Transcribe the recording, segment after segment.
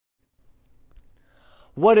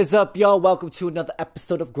What is up, y'all? Welcome to another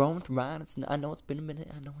episode of Growing with Ryan. I know it's been a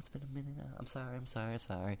minute. I'm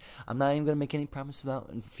sorry. I'm not even going to make any promises about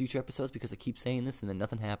in future episodes because I keep saying this and then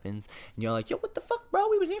nothing happens. And you're like, yo, what the fuck, bro?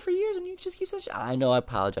 We've been here for years and you just keep saying shit. I know, I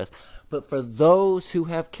apologize. But for those who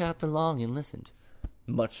have kept along and listened,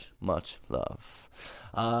 much love.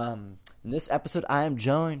 In this episode, I am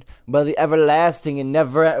joined by the everlasting and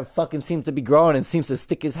never fucking seems to be growing and seems to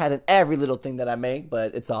stick his head in every little thing that I make,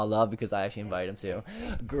 but it's all love because I actually invite him to.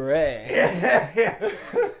 Greg.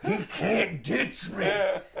 He can't ditch me.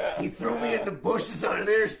 He threw me in the bushes on an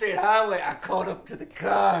interstate highway. I caught up to the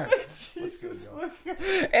car. What's good, y'all?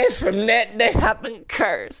 It's from that day I've been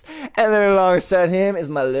cursed. And then alongside him is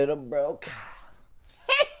my little bro, Kyle.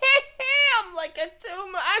 I'm like a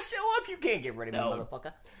tumor. I show up, you can't get rid of me,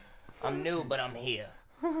 motherfucker. I'm new, but I'm here.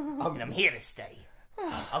 And I'm here to stay.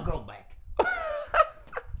 I'll go back.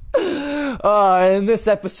 In this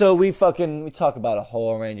episode, we talk about a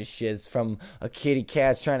whole range of shit. It's from a kitty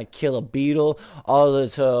cat's trying to kill a beetle, all the way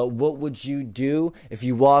to what would you do if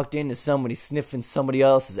you walked into somebody sniffing somebody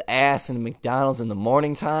else's ass in a McDonald's in the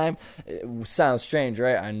morning time. It sounds strange,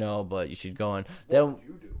 right? I know, but you should go on. What would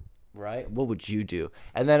you do? Right? What would you do?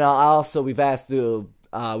 And then also we asked a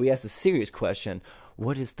serious question.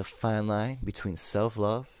 What is the fine line between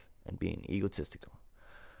self-love and being egotistical?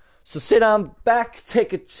 So sit on back,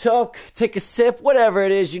 take a toke, take a sip, whatever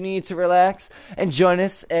it is you need to relax, and join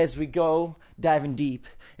us as we go diving deep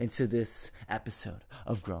into this episode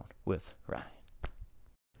of Grown with Ryan.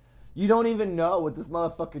 You don't even know what this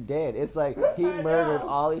motherfucker did. It's like he murdered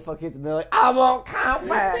all these fucking kids, and they're like, I won't come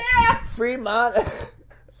back. Fremont.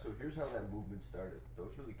 So here's how that movement started.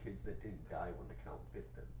 Those were the kids that didn't die when the Count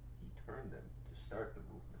bit them. He turned them to start the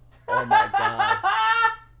movement. Oh my god.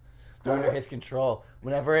 They're under his control.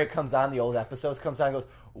 Whenever it comes on, the old episodes comes on and goes,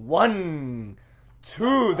 1,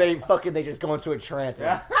 2, they just go into a trance.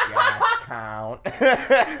 Like, yes, Count. And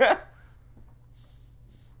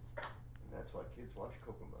that's why kids watch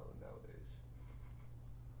Cocomelon nowadays.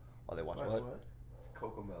 Oh, they watch what? It's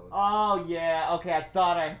Cocomelon. Oh, yeah. Okay, I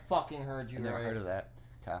thought I fucking heard you. I've never right. heard of that.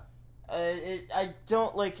 Kyle. I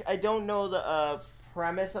don't know the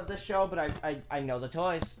premise of the show, but I know the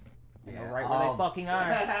toys. I know right where they fucking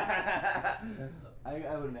are.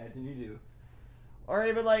 I would imagine you do. Or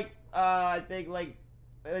even I think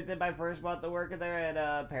within my first month of working there, I had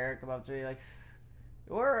a parent come up to me like,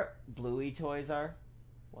 where Bluey toys are.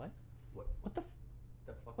 What the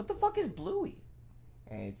fuck is Bluey?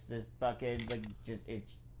 And it's this fucking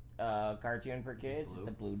it's cartoon for kids. It's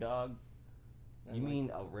a blue dog. And You mean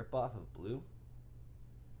a ripoff of Blue?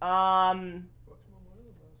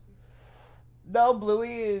 No,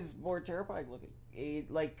 Bluey is more terrifying looking.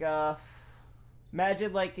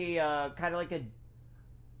 Imagine like a kind of like a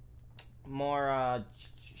more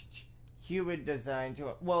human design to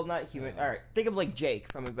it. Well, not human. All right, think of like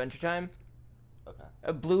Jake from Adventure Time. Okay.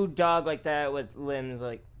 A blue dog like that with limbs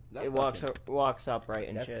like That's it walks upright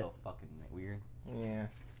and That's shit. so fucking weird. Yeah.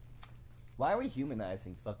 Why are we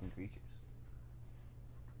humanizing fucking creatures?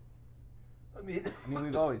 I mean,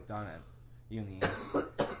 we've always done it. You and the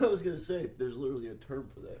I was going to say, there's literally a term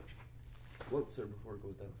for that. Once there before it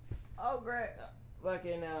goes down. Oh great,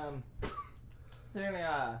 fucking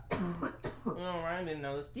Ryan didn't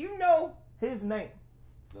know this. Do you know his name?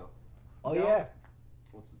 No. Oh No. yeah.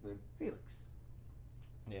 What's his name? Felix.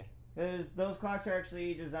 Yeah. Because those clocks are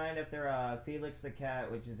actually designed after Felix the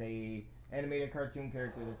Cat, which is a animated cartoon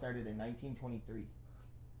character that started in 1923.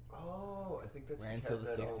 Oh, I think that's Ran the cat till the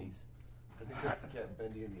that, 60s. I think that's the cat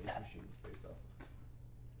Bendy and the Ink Machine was based off.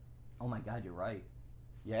 Oh my god, you're right.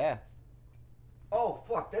 Yeah. Oh,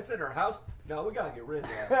 fuck, that's in her house? No, we gotta get rid of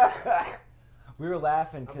that. We were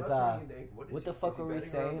laughing I'm because not turning into Ink. what the fuck were we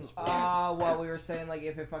saying? Well, we were saying like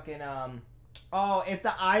if it fucking if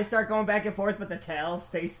the eyes start going back and forth but the tail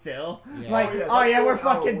stays still. Yeah. Like we're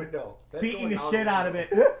fucking beating the shit out of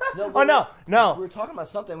it. No. We were talking about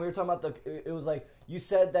something. We were talking about it was like you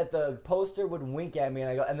said that the poster would wink at me,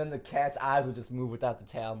 and then the cat's eyes would just move without the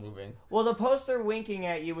tail moving. Well, the poster winking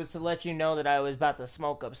at you was to let you know that I was about to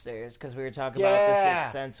smoke upstairs because we were talking about the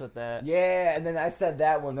Sixth Sense with that. Yeah, and then I said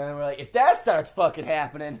that one. Then we're like, if that starts fucking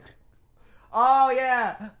happening. Oh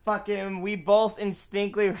yeah, fucking. We both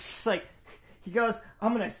instinctively were just like. He goes,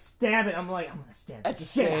 I'm gonna stab it. I'm like, I'm gonna stab it. At the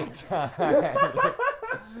same time.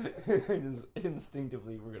 Just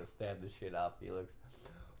instinctively, we're gonna stab the shit out, Felix.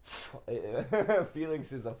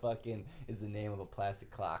 Felix is the name of a plastic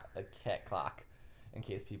clock, a cat clock, in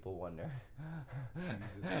case people wonder.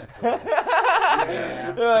 They're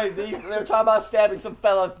talking about stabbing some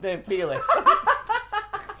fella named Felix.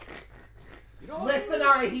 No, Listen,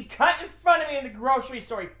 Artie, he cut in front of me in the grocery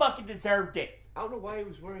store. He fucking deserved it. I don't know why he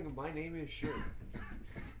was wearing a My Name Is shirt.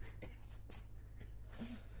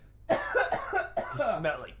 You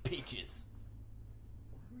smell like peaches.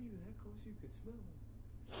 Why were you that close you could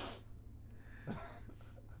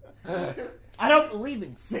smell it? I don't believe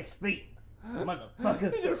in 6 feet,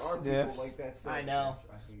 motherfucker. There are Sniffs. people like that still. I know.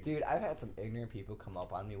 Dude, I've had some ignorant people come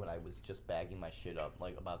up on me when I was just bagging my shit up,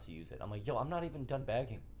 like about to use it. I'm like, yo, I'm not even done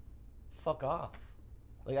bagging. Fuck off.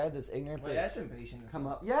 Like I had this ignorant Wait, bitch that's impatient. come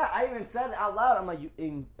up. Yeah, I even said it out loud. I'm like,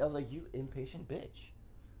 I was like, you impatient bitch,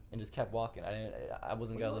 and just kept walking. I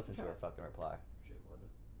wasn't gonna listen to her fucking reply. Shit, what?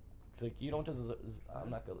 It's like you don't just.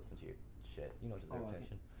 I'm not gonna listen to your shit. You don't deserve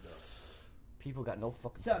attention. No. People got no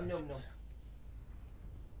fucking. So, no. patience.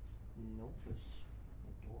 No fish.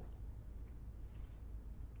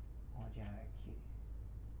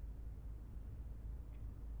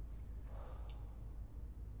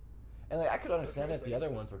 And like I could understand Okay, if the so- other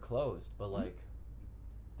ones were closed, but like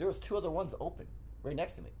there was 2 other ones open right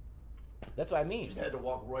next to me. That's what I mean. Just had to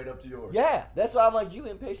walk right up to yours. Yeah, that's why I'm like, you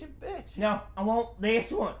impatient bitch. No, I want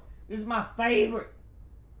this one. This is my favorite.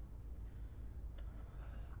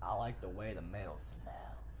 I like the way the mail smells.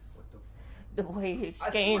 What the The way it I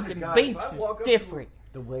scans swear and to God, if I beeps walk up is to different.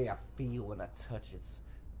 The way I feel when I touch it.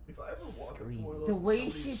 If I ever walk up to Scream. one of those The and way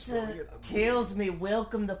somebody's she smelling it, I'm tells me,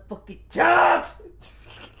 welcome to fucking jobs.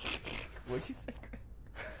 What'd you say?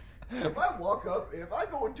 If I walk up, if I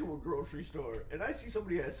go into a grocery store and I see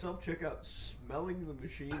somebody at self-checkout smelling the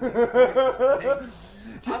machine, I'm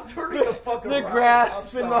turning the fuck The around.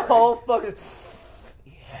 grasp I'm and the sorry. whole fucking.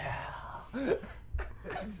 Yeah.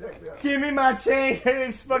 That's exactly how. Give me my change, and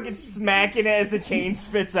it's fucking smacking it as the change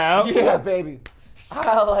spits out. Yeah, baby.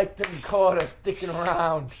 I like them quarters sticking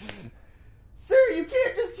around. Sir, you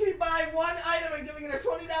can't just keep buying one item and giving it a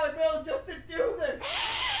 $20 bill just to do this.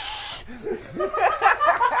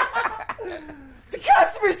 The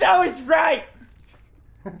customer's always right.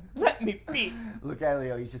 Let me be. Look at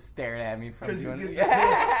Leo. He's just staring at me from 'Cause you doing get it. the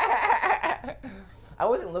I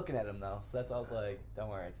wasn't looking at him though, so that's why I was like, "Don't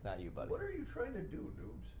worry, it's not you, buddy." What are you trying to do,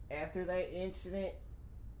 noobs? After that incident,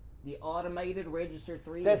 the automated register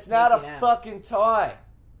 3 That's was not a taken out. fucking toy.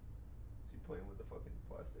 Is he playing with the fucking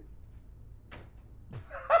plastic?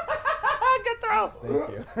 Good throw. Thank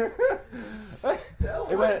you. Hell,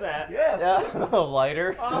 It what's went- that? Yeah. Yeah, a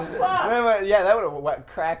lighter. Oh, fuck. Yeah, that would have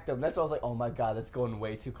cracked them. That's why I was like, oh my god, that's going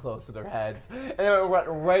way too close to their heads. And then it went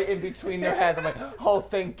right in between their heads. I'm like, oh,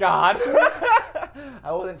 thank God.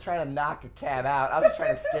 I wasn't trying to knock a cat out. I was just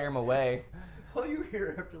trying to scare him away. All you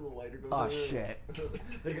hear after the lighter goes Oh, on. shit.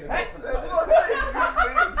 They're gonna go for that's what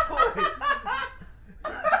I'm saying.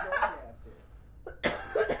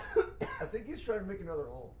 I think he's trying to make another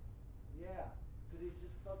hole. Yeah, because he's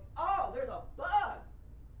just fucking. Oh, there's a bug!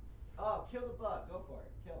 Oh, kill the bug. Go for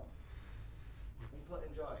it. Kill him.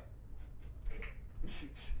 Enjoy.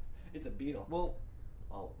 It's a beetle. Well,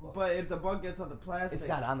 Oh, fuck. but if the bug gets on the plastic... It's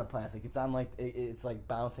not on the plastic. It's on like it's like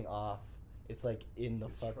bouncing off. It's like in the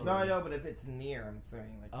fucking. No, I know, but if it's near, I'm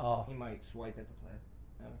saying, like, Oh. he might swipe at the plastic.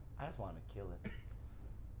 No. I just wanted to kill it.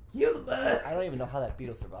 Kill the bug! I don't even know how that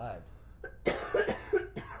beetle survived.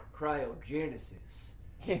 Cryogenesis.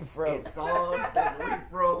 It froze. It thawed, then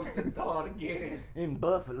refroze, and thawed again. In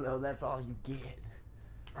Buffalo, that's all you get.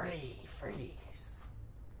 Freeze.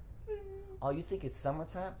 Oh, you think it's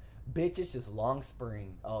summertime? Bitch, it's just long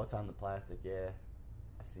spring. Oh, it's on the plastic. Yeah,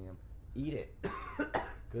 I see him. Eat it.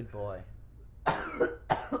 Good boy.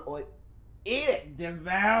 Oi. Eat it.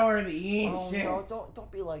 Devour the ancient. Oh no!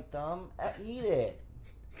 Don't be like them. Eat it.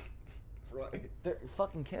 Right.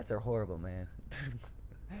 Fucking cats are horrible, man.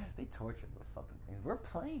 They torture those fucking things. We're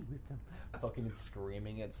playing with them. Fucking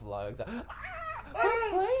screaming at slugs. We're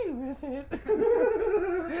playing with it.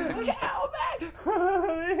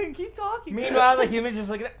 Kill me! Keep talking. Meanwhile, the human's just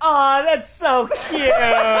looking at, aw, that's so cute!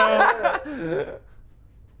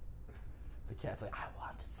 The cat's like, I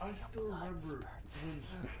want to see I your still blood remember spurts.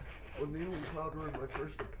 when me and Cloud were in my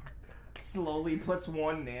first apartment. Slowly puts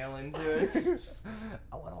one nail into it.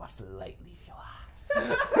 I want to watch the light leave your eyes.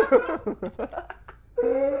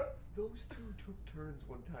 Those two took turns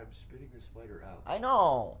one time spitting the spider out. I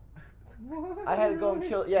know. I had to go and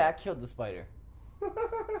kill. Yeah, I killed the spider.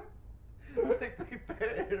 Like they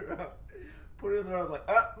patted it out, put it in there, I was like,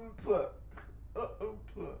 put.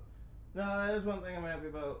 No, that is one thing I'm happy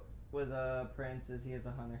about with Prince is he is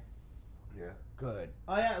a hunter. Yeah. Good.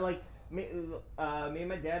 Oh yeah, like me and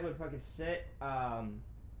my dad would fucking sit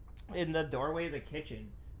in the doorway of the kitchen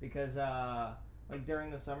because like during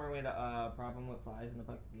the summer we had a problem with flies in the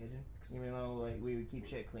fucking kitchen. Even though like we would keep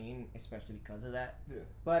shit clean, especially because of that. Yeah.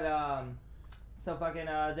 But So fucking,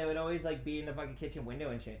 they would always like be in the fucking kitchen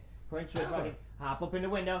window and shit. Prince would fucking hop up in the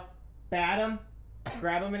window, bat him,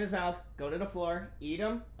 grab him in his mouth, go to the floor, eat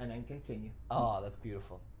him, and then continue. Oh, that's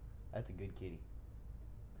beautiful. That's a good kitty.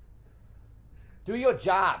 Do your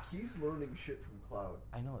jobs. He's learning shit from Cloud.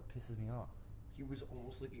 I know, it pisses me off. He was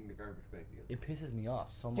almost licking the garbage bag the other day. It pisses me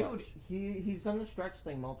off so much. Dude, he's done the stretch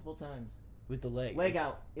thing multiple times. With the leg. Leg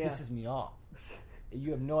out. It Yeah. pisses me off.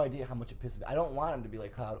 You have no idea how much it pisses me. I don't want him to be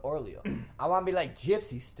like Cloud or Leo. I want to be like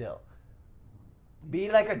Gypsy still. Be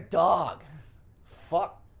like a dog.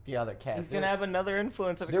 Fuck the other cats. He's gonna have another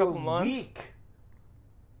influence in a They're couple months. weak.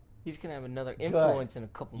 He's gonna have another influence in a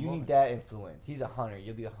couple You months. need that influence. He's a hunter.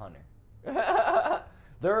 You'll be a hunter.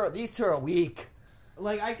 These two are weak.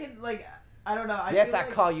 Like I could like I don't know. I Yes, feel I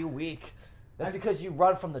like, call you weak. That's because you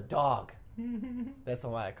run from the dog. That's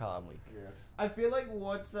why I call him weak. Yeah. I feel like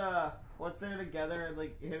once they're together and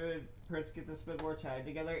like him and Prince get to spend more time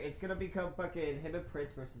together, it's gonna become fucking him and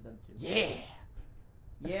Prince versus them two. Yeah.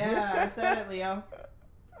 Yeah, I said it, Leo.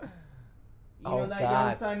 You Oh, know that God.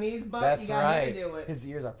 young Siamese butt? That's You got right. him to do it. His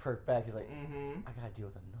ears are perked back. He's like, Mm-hmm. I gotta deal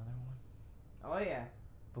with another one. Oh yeah.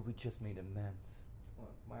 But we just made amends.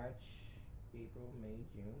 What, March, April, May,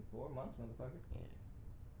 June. 4 months, motherfucker. Yeah.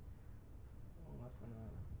 Oh, less than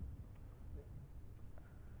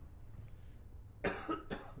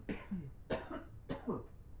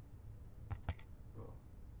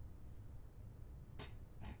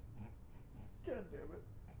God damn it.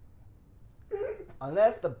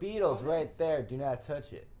 Unless the Beatles right there, do not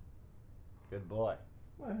touch it. Good boy.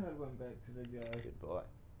 My head went back to the guy Good boy.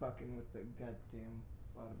 fucking with the goddamn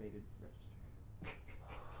automated register.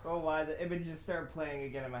 Oh, why the image just started playing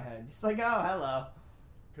again in my head. Just like, oh, hello.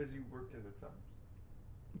 Because you worked in the Times.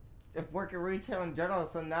 If working retail in general,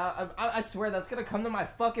 so now I swear that's gonna come to my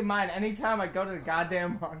fucking mind anytime I go to the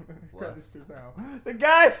goddamn automatic What? register now. The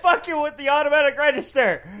guy fucking with the automatic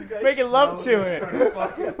register, making love to it. That's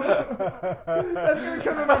gonna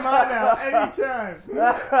come to my mind now anytime.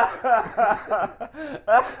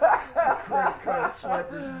 Credit card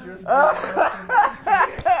swipers just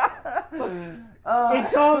He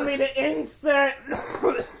told me to insert.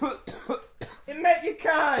 It meant you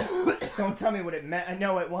can't. Don't tell me what it meant. I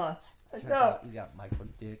know it once. I Turns know. out he's got micro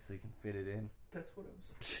dick so he can fit it in. That's what I was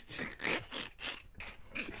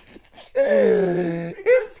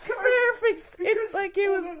It's perfect. It's like it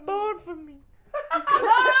was born for me.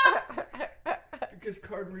 Because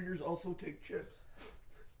card readers also take chips.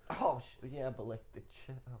 Oh, yeah, but like the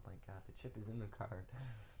chip. Oh my god, the chip is in the card.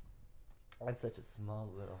 That's such a small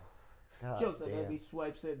little. God Jokes like damn. every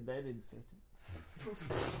swipes in, then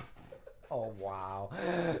inserted. Oh wow!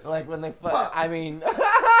 Like when they I mean.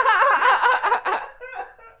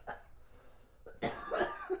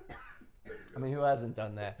 I mean, who hasn't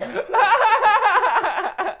done that?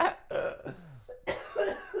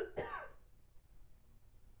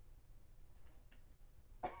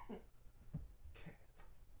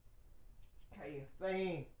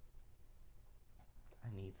 Caffeine. I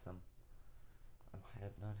need some. I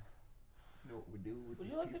have none. You know what we do with Would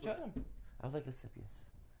these you like to people? try them? I would like a sip, yes.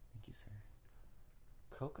 Thank you, sir.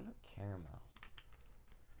 Coconut caramel.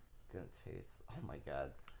 Gonna taste. Oh my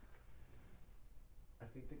god. I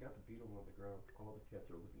think they got the beetle on the ground. All the cats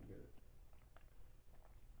are looking good.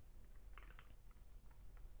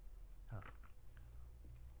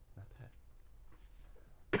 Not bad.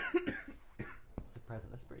 Surprising.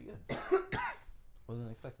 That's pretty good. Wasn't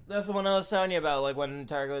expecting. That's the one I was telling you about, like when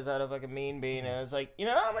Targo's out of fucking Mean Bean, and I was like, you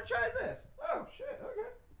know, I'm gonna try this. Oh shit, okay.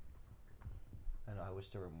 I know. I wish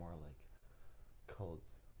there were more like cold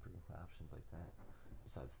brew options like that.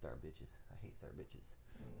 Besides Star Bitches, I hate Star Bitches.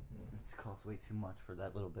 It costs way too much for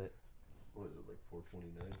that little bit. What is it, like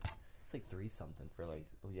 $4.29? It's like 3 something for like,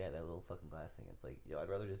 oh yeah, that little fucking glass thing. It's like, yo, I'd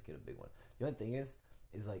rather just get a big one. The only thing is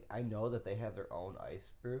like I know that they have their own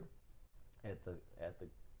ice brew at the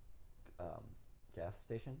gas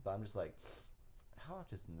station, but I'm just like, how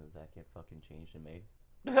often does that get fucking changed and made?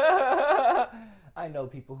 I know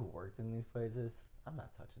people who worked in these places. I'm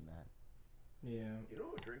not touching that. Yeah. You know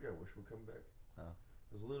what drink I wish would come back? Huh?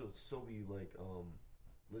 Those little soapy, like,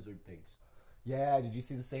 lizard things. Yeah, did you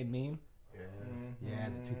see the same meme? Yeah. Yeah,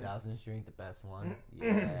 the 2000s drink, the best one.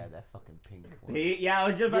 Yeah, that fucking pink one. Yeah, I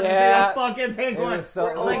was just about to say Yeah. that fucking pink It one. was so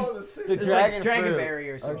We're all like the same. the It's dragon like fruit.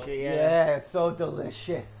 Dragonberry or some Oh, shit, yeah. Yeah, so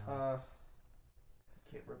delicious. Can't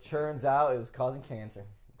remember. Turns out it was causing cancer.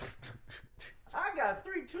 I got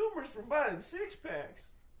 3 tumors from buying 6-packs.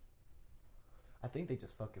 I think they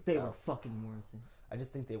just fucking They fell. were fucking worth it. I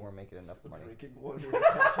just think they weren't making enough The money. drinking one.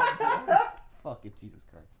 Fuck it, Jesus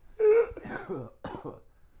Christ.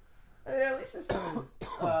 I mean, at least it's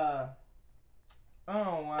I don't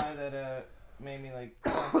know why that made me like.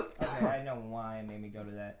 Okay, I know why it made me go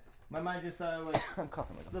to that. My mind just like I'm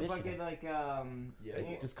coughing like a the bitch. fucking like Yeah.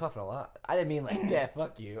 Just coughing a lot. I didn't mean like that.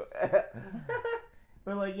 Fuck you.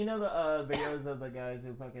 But like you know the videos of the guys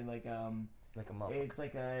who fucking like Like a motherfucker. it's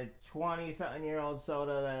like a 20-something-year-old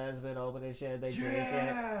soda that has been open and shit. They drink it,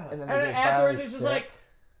 Yeah. And then and they get afterwards violently it's just sick. like,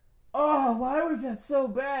 oh, why was that so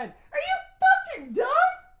bad? Are you fucking dumb?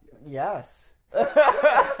 Yes.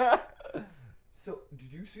 So,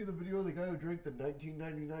 did you see the video of the guy who drank the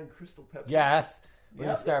 1999 Crystal Pepsi? Yes. When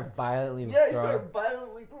you Yep. start violently Yeah, he throwing. started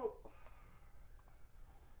violently throwing.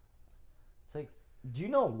 It's like, do you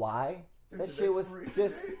know why that There's shit an was expiration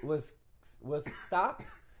this date. was stopped?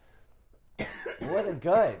 It wasn't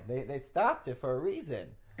good. They stopped it for a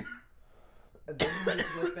reason. And then you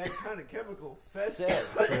just let that kind of chemical Sit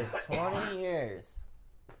fester. for 20 years.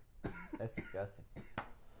 That's disgusting.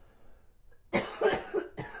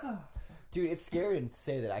 Dude, it's scary to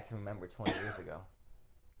say that I can remember 20 years ago.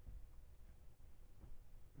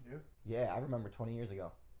 Yeah. Yeah, I remember 20 years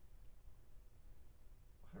ago.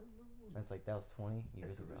 I remember. That's like, that was 20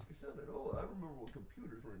 years At the ago. risk of sounding old, I remember when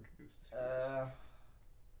computers were introduced to schools.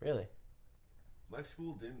 Really? My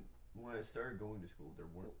school didn't. When I started going to school, there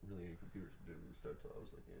weren't really any computers. It didn't really start till I was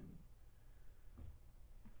like in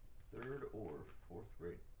 3rd or 4th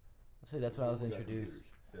grade. See, that's when I was We got introduced.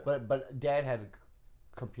 computers. Yeah. But Dad had a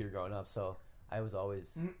computer growing up, so I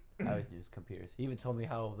always used computers. He even told me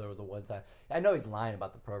how there was the one time. I know he's lying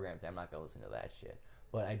about the programs. I'm not gonna listen to that shit.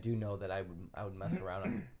 But I do know that I would mess around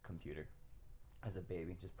on a computer as a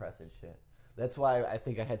baby, just pressing shit. That's why I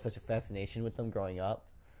think I had such a fascination with them growing up.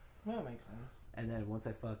 That makes sense. And then once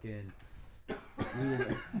I fucking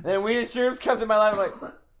then Weed and Shrooms comes in my life, I'm like,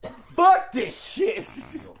 fuck this shit.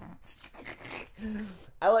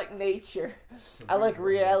 I like nature. I like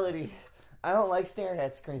reality. I don't like staring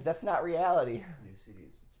at screens. That's not reality. Yes, it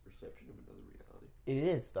is. It's perception of another reality. It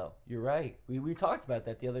is, though. You're right. We talked about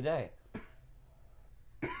that the other day.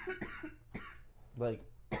 Like,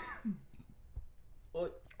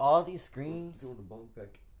 What? all these screens, Doing the bunk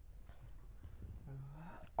back.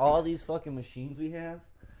 all these fucking machines we have,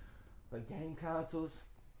 like game consoles,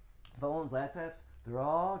 phones, laptops, they're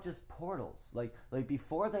all just portals. Like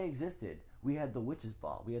before they existed, we had the witch's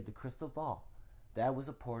ball. We had the crystal ball. That was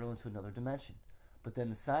a portal into another dimension. But then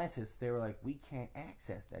the scientists, they were like, we can't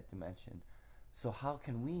access that dimension. So how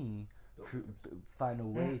can we find a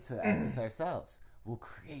way to access ourselves? We'll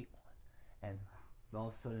create one. And all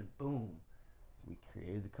of a sudden, boom, we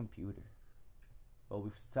created the computer. Well,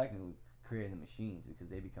 we've technically created the machines because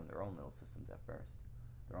they become their own little systems at first.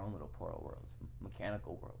 Their own little portal worlds,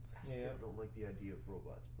 mechanical worlds. I still don't like the idea of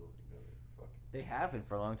robots building other fucking. They have been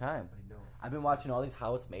for a long time. I know. I've been watching all these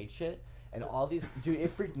How It's Made shit, and all these, dude, it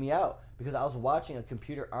freaked me out because I was watching a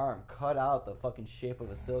computer arm cut out the fucking shape of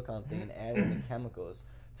a silicon thing and adding the chemicals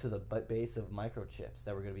to the base of microchips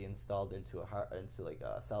that were going to be installed into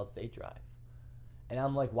a solid state drive. And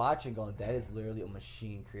I'm like watching, going, that is literally a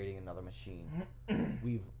machine creating another machine.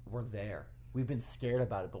 We're there. We've been scared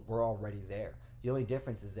about it, but we're already there. The only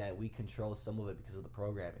difference is that we control some of it because of the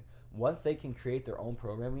programming. Once they can create their own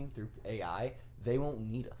programming through AI, they won't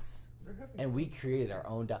need us. And we created our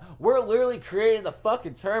own. We're literally creating the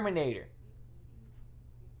fucking Terminator.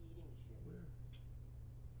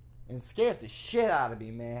 And it scares the shit out of me,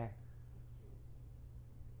 man.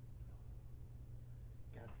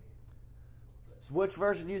 So which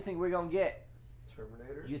version do you think we're gonna get?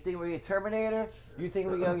 Terminator. You think we're gonna get Terminator? You think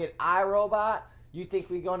we're gonna get iRobot? You think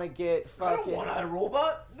we're gonna get I fucking... don't want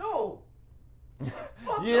iRobot. No.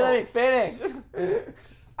 Fuck You no. let me finish.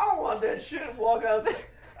 I don't want that shit. Walk outside.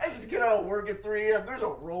 I just get out of work at 3 a.m. There's a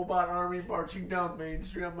robot army marching down Main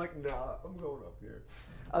Street. I'm like, nah, I'm going up here.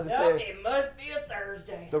 I was gonna say, it must be a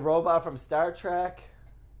Thursday. the robot from Star Trek.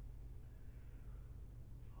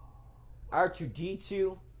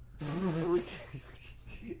 R2-D2.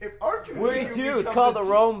 If R2 What do you do? It's called a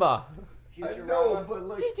Roomba. I know, but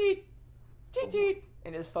like, Teet teet. Teet teet.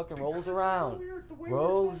 And it just fucking rolls around.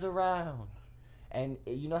 Rolls around. And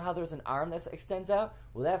you know how there's an arm that extends out?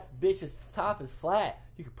 Well, that bitch's top is flat.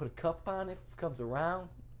 You can put a cup on it, it comes around.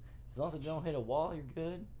 As long as it don't hit a wall, you're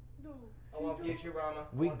good. No. I want Futurama.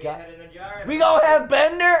 We I want got- Big Head in a jar. We gonna have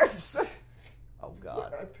benders! Oh,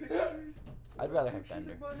 God. I pictured. I'd rather I have pictured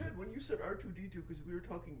Bender. in my head when you said R2D2 because we were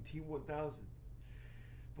talking T1000.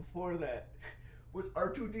 Before that was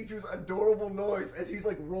R2D2's adorable noise as he's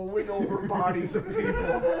like rolling over bodies of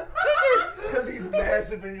people. Because he's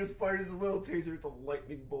massive and he just fires his little taser. It's a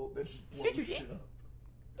lightning bolt that just blows shit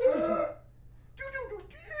up.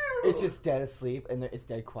 It's just dead asleep, and it's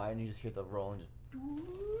dead quiet, and you just hear the roll, and just...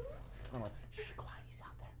 I'm like, shh, quiet, he's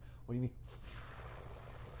out there. What do you mean?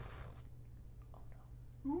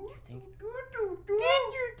 think?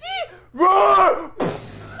 Roar!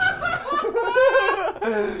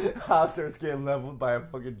 House starts getting leveled by a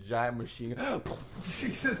fucking giant machine.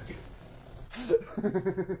 Jesus.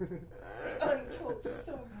 Untold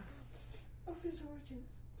story of his origins.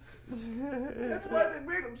 That's why they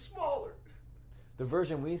made him smaller. The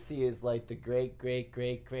version we see is like the great grandson.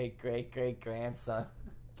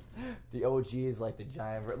 The OG is like the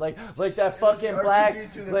giant, like that fucking black,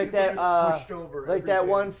 R2-D2 like people that just pushed over like that every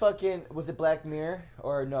one day. fucking, was it Black Mirror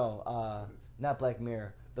or no? Not Black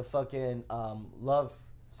Mirror. The fucking love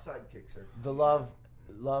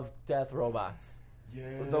death robots. Yeah.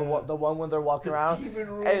 The one when they're walking The around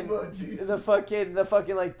demon and robot, Jesus. the fucking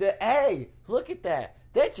like hey, look at that.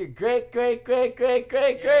 That's your great. He's talking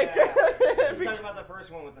about the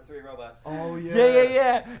first one with the 3 robots. Oh yeah.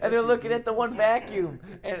 Yeah. And they're That's looking it. at the one vacuum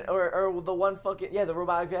and or the one fucking the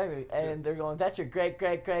robotic vacuum, and they're going, that's your great. All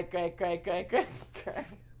I can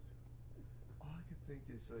think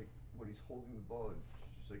is like when he's holding the ball and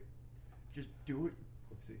she's like, just do it.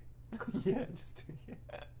 Let's see. Yeah, just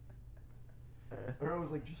Or I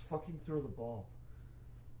was like, just fucking throw the ball.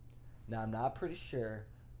 Now I'm not pretty sure,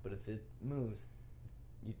 but if it moves,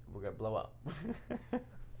 we're gonna blow up.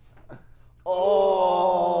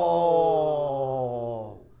 Oh,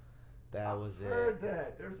 that was I it. heard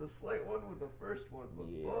that. There's a slight one with the first one, but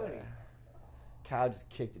buddy. Kyle just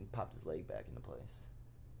kicked and popped his leg back into place.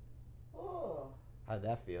 Oh. How'd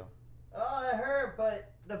that feel? Oh, it hurt,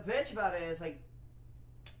 but the bitch about it is like,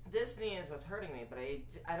 this knee is what's hurting me, but I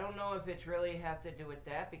don't know if it's really have to do with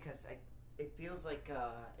that because it feels like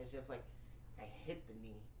as if like I hit the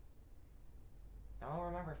knee. I don't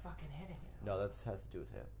remember fucking hitting it. No, that has to do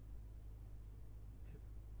with him.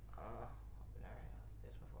 Alright, like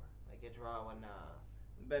this before. Like it's raw when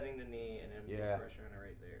bending the knee and then putting pressure on it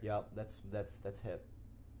right there. Yep, that's hip.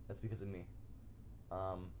 That's because of me.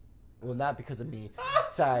 Well, not because of me.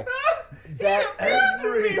 Sorry. Not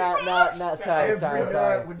sorry.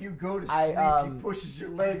 Night when you go to sleep, he pushes your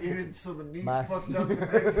leg in so the knee's fucked up the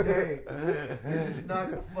next day. It's not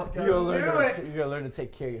gonna fuck out. You're gonna learn to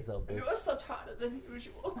take care of yourself, bitch. You are so harder than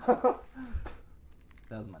usual.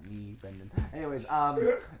 That was my knee bending. Anyways,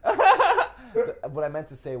 what I meant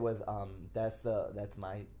to say was that's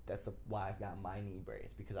why I've got my knee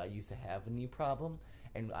brace, because I used to have a knee problem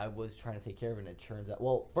and I was trying to take care of it, and it turns out,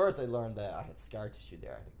 well, first I learned that I had scar tissue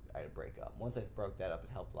there. I had to break up. Once I broke that up, it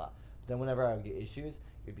helped a lot. But then whenever I would get issues,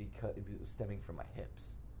 it'd be stemming from my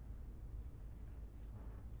hips.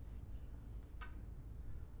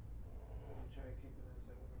 Try to kick this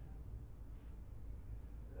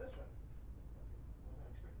one.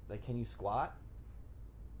 Like, can you squat?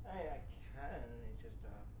 I can. It just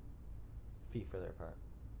Feet further apart.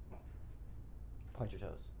 Point your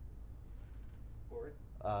toes. forward.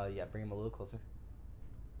 Yeah, bring them a little closer.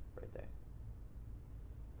 Right there.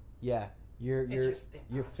 Yeah, you're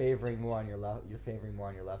favoring more on your left. You're favoring more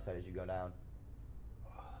on your left side as you go down.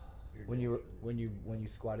 When you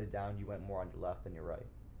squatted down, you went more on your left than your right.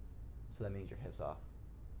 So that means your hips off.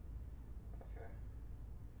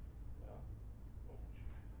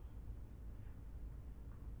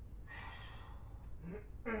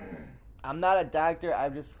 Okay. I'm not a doctor.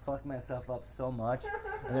 I've just fucked myself up so much,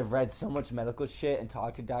 and I've read so much medical shit and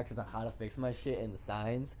talked to doctors on how to fix my shit and the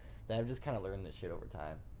signs that I've just kind of learned this shit over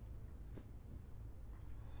time.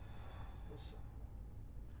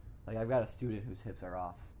 Like, I've got a student whose hips are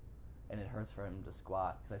off, and it hurts for him to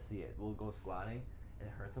squat, because I see it. We'll go squatting, and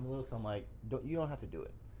it hurts him a little, so I'm like, you don't have to do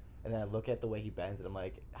it. And then I look at the way he bends, and I'm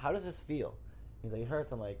like, how does this feel? He's like, it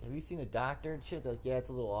hurts. I'm like, have you seen a doctor and shit? They're like, yeah, it's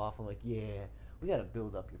a little off. I'm like, yeah, we gotta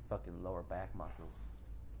build up your fucking lower back muscles.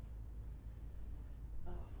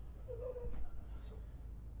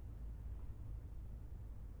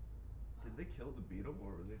 Did they kill the beetle,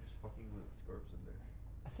 or were they just fucking with scarps in there?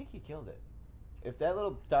 I think he killed it. If that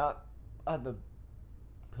little dot on the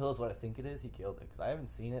pillow is what I think it is, he killed it. Because I haven't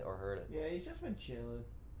seen it or heard it. Yeah, he's just been chilling.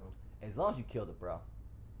 As long as you killed it, bro,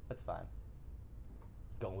 that's fine.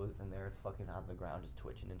 Goes in there, it's fucking on the ground, just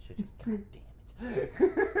twitching and shit. Just, god damn it.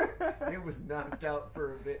 It was knocked out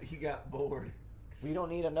for a bit. He got bored. We don't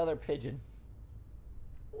need another pigeon.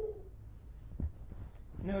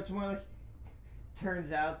 No, it's more like.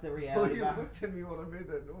 Turns out the Oh, reality. he looked at me when I made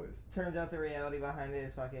that noise. Turns out the reality behind it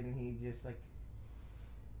is fucking. He just like.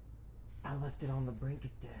 I left it on the brink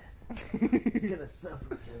of death. It's gonna suffer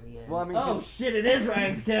till the end. Well, I mean, oh shit! It is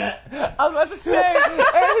Ryan's cat. I was about to say,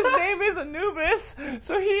 and his name is Anubis,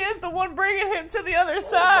 so he is the one bringing him to the other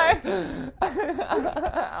side.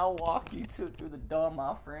 I'll walk you through the door,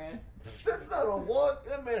 my friend. That's not a walk.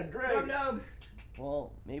 That man dragged. No.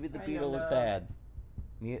 Well, maybe the I beetle don't was know. bad.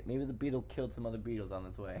 Maybe the beetle killed some other beetles on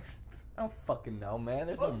its way. I don't fucking know, man.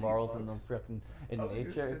 There's no Bugs eat morals in bugs. the frickin' in I was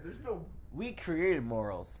gonna say, nature. there's no. We created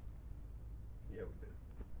morals. Yeah, we did.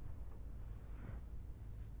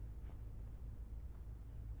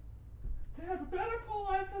 To have a better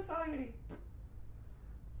polite society.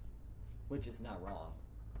 Which is not wrong.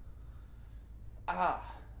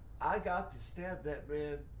 I got to stab that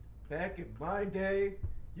man back in my day.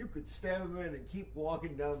 You could stab a man and keep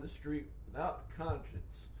walking down the street without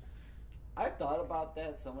conscience. I've thought about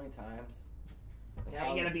that so many times.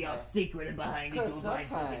 Now you gotta be all secret and behind you. Because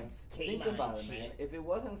sometimes, think about it, man. If it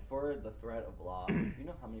wasn't for the threat of law, you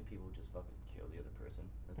know how many people would just fucking kill the other person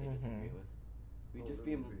that they disagree with? We'd just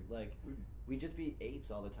be like, we'd just be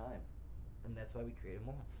apes all the time. And that's why we created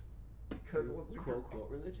morals. Because Quote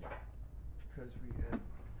religion. Because we had.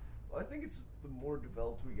 Well, I think it's the more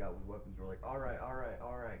developed we got with weapons. We're like, all right,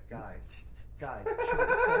 guys, chill the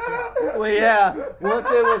fuck out. Well, yeah. Once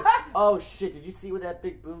it was, oh shit, did you see what that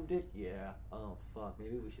big boom did? Yeah. Oh fuck,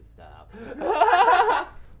 maybe we should stop.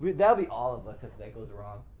 That'll be all of us if that goes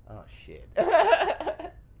wrong. Oh shit.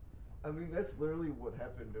 I mean, that's literally what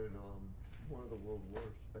happened in one of the world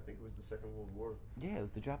wars. I think it was the Second World War. Yeah, it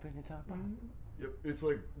was the dropping the top bomb. Yep, it's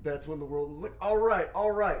like that's when the world was like, all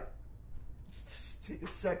right. Just take a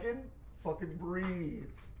second, fucking breathe.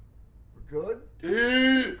 We're good.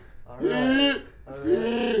 All right.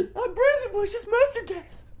 I'm breathing Bush's mustard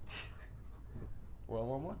gas. World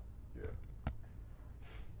War One. Yeah.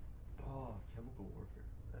 Oh, chemical warfare.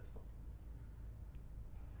 That's fun.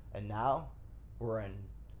 And now we're in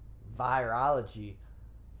virology,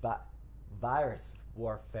 virus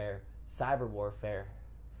warfare, cyber warfare.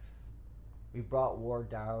 We brought war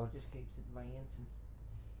down Just keeps advancing.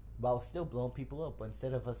 while still blowing people up. But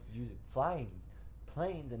instead of us using flying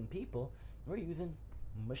planes and people, we're using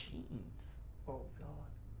machines. Oh God.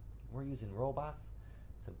 We're using robots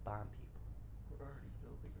to bomb people. We're already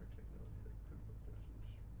building our technology that could work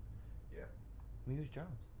there. Yeah. We use drones.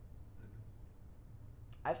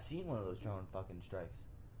 I've seen one of those drone fucking strikes.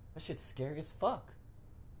 That shit's scary as fuck.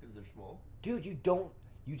 Because they're small. Dude,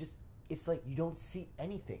 it's like you don't see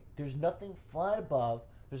anything. There's nothing flying above.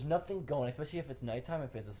 There's nothing going, especially if it's nighttime,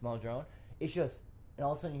 if it's a small drone. It's just, and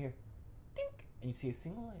all of a sudden you hear, dink, and you see a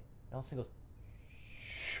single light. And all of a sudden it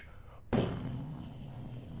goes,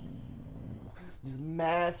 this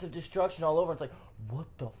massive destruction all over. It's like, what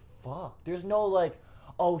the fuck? There's no like,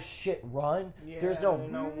 oh shit, run. Yeah, There's no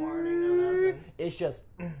warning, no nothing. It's just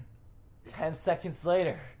 10 seconds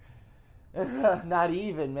later. Not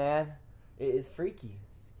even, man. It's freaky.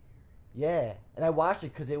 Yeah, and I watched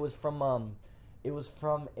it because it was from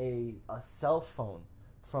a cell phone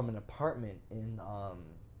from an apartment in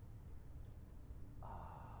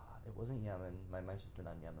it wasn't Yemen. My mind's just been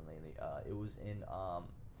on Yemen lately. It was in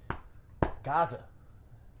Gaza.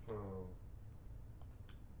 Oh.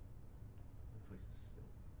 The place is still.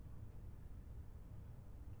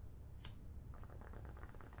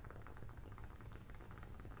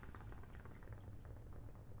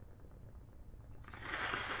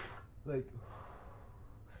 Like,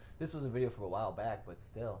 this was a video from a while back, but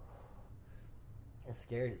still, it's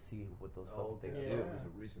scary to see what those fucking things yeah. do. It was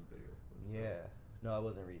a recent video. Yeah, no, it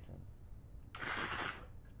wasn't recent.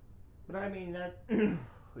 But I mean, that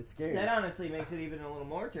It's scary. that honestly makes it even a little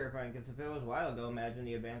more terrifying, because if it was a while ago, imagine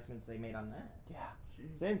the advancements they made on that. Yeah,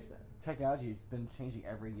 Since then. technology, it's been changing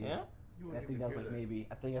every year. Yeah? You And I wouldn't think even that was hear like that. maybe,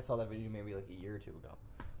 I think I saw that video maybe like a year or two ago.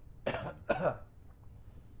 Damn.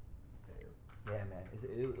 Yeah, man,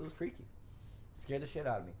 it was freaky. Scared the shit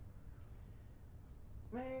out of me.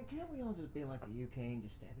 Man, can't we all just be like the UK and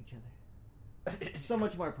just stab each other? It's so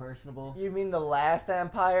much more personable. You mean the last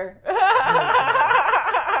empire?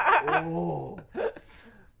 Oh.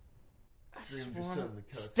 Stream just suddenly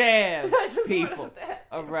cuts. Stab people.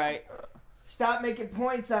 Alright. Stop making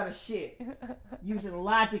points out of shit. Using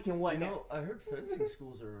logic and You whatnot. know, I heard fencing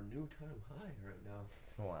schools are a new time high right now.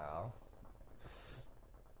 Wow.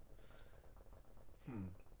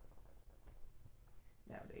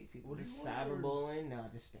 Nowadays, people What do just you wanna learn? cyberbullying. No,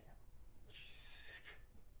 just stab.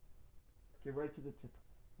 Get right to the tip.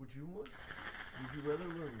 Would you rather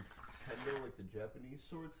learn kendo like the Japanese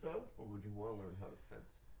sword style, or would you want to learn how to fence?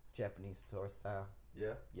 Japanese sword style.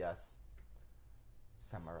 Yeah. Yes.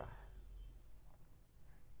 Samurai.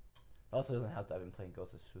 Also doesn't help that I've been playing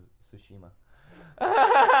Ghost of Tsushima.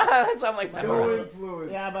 That's why my No samurai.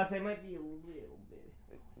 influence. Yeah, but they might be a little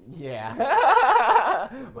bit. Yeah.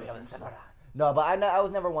 Wait, I'm a samurai. No, but I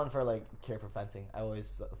was never one for like care for fencing. I always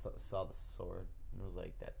saw the sword and was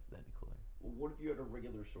like, that'd be cooler. Well, what if you had a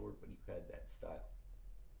regular sword but you had that style?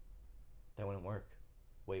 That wouldn't work,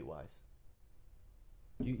 weight wise.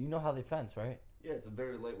 You know how they fence, right? Yeah, it's a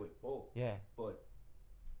very lightweight pole, Yeah. but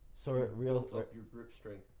So you it real. built up your grip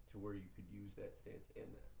strength to where you could use that stance and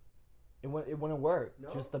that. It wouldn't work.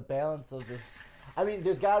 No? Just the balance of this. I mean,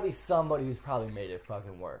 there's got to be somebody who's probably made it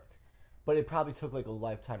fucking work, but it probably took like a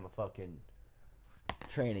lifetime of fucking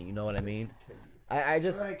training. You know what I mean? I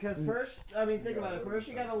just Right, because first, I mean, think about it. First,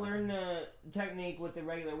 you gotta learn the technique with the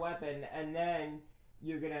regular weapon, and then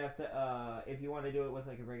you're gonna have to, if you want to do it with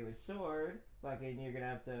like a regular sword, fucking, you're gonna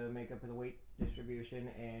have to make up for the weight distribution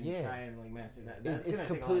and Yeah. try and like master that. That's it's gonna take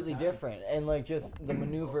a lot of completely time. different, and like just the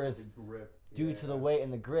maneuver Also is the grip. due to the weight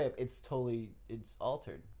and the grip. It's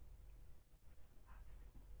altered.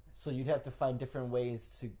 So you'd have to find different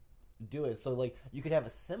ways to do it. So like you could have a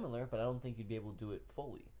similar, but I don't think you'd be able to do it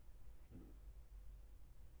fully.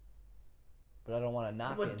 But I don't want to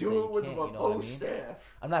knock I'm it gonna and say do you it with can't. my You know what I bow mean?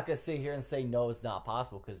 staff. I'm not gonna sit here and say no, it's not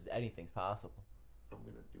possible because anything's possible. I'm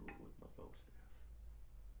gonna do it with my bow staff.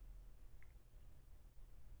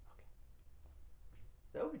 Okay.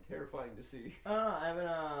 That would be terrifying to see. I haven't,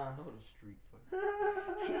 Not a street fight.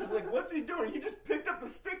 She was like, "What's he doing?" He just picked up a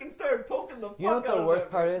stick and started poking the fuck You know what out the of worst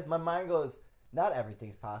that part is? My mind goes, not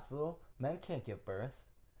everything's possible. Men can't give birth.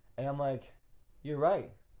 And I'm like, you're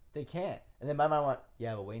right. They can't. And then my mind went,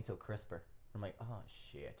 yeah, but wait until CRISPR. I'm like, oh,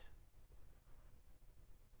 shit.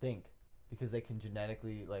 Think. Because they can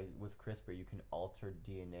genetically, like, with CRISPR, you can alter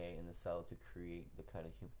DNA in the cell to create the kind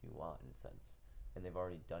of human you want, in a sense. And they've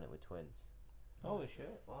already done it with twins. holy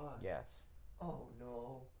shit. Fuck. Yes. Oh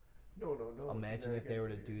no. No. Imagine if they were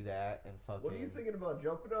to do that and fucking... What are you thinking about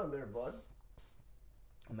jumping on there, bud?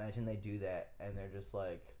 Imagine they do that and they're just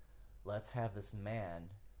like, let's have this man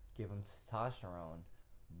give him testosterone,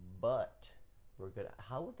 but we're good.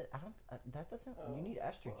 How would that? That doesn't. You need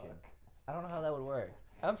estrogen. fuck. I don't know how that would work.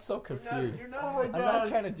 I'm so You're confused. not Oh my I'm God. not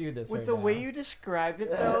trying to do this With right the now. way you described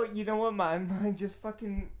it, though, you know what my mind just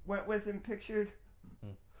fucking went with and pictured?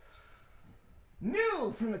 Hmm.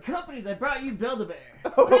 New from the company that brought you Build-A-Bear.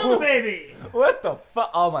 Build-A-Baby! What the fuck?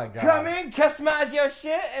 Oh my god. Come in, customize your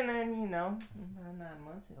shit, and then, in 9 months,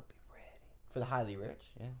 it'll be ready. For the highly rich,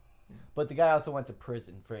 yeah. But the guy also went to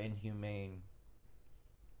prison for inhumane,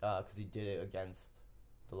 because he did it against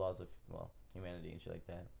the laws of, humanity and shit like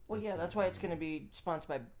that. Well, yeah, that's why it's going to be sponsored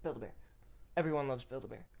by Build-A-Bear. Everyone loves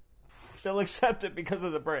Build-A-Bear. They'll accept it because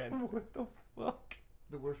of the brand. What the fuck?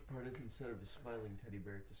 The worst part is instead of a smiling teddy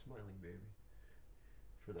bear, it's a smiling baby.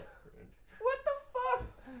 For that brand. What the fuck?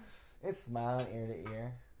 It's smiling ear to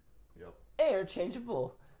ear. Yep.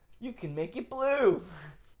 Interchangeable. You can make it blue.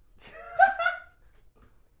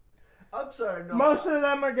 I'm sorry, no. Most of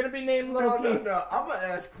them are going to be named Loki. No. I'm gonna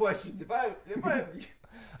ask questions. If I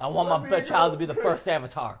I want my bitch child to be the first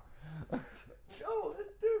avatar. No,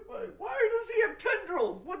 that's terrifying. Why does he have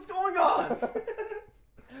tendrils? What's going on?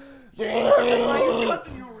 Why you cut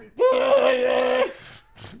the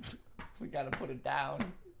We gotta put it down.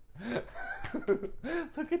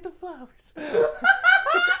 Look at the flowers.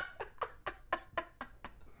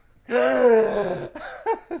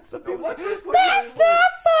 Some people my say, first question that's is,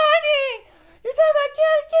 not funny! You're talking about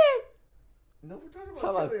killing kids! No, we're talking Talking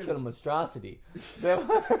about about killing. killing monstrosity. I'm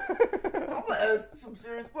gonna ask some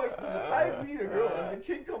serious questions. If I meet a girl and the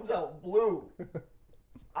kid comes out blue,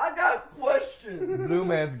 I got questions. Blue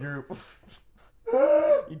Man's Group.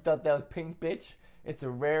 You thought that was pink, bitch? It's a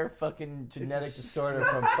rare fucking genetic disorder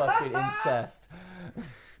from fucking incest.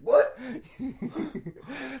 What?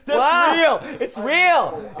 That's Wow. real! It's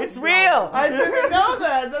real! It's real! I didn't know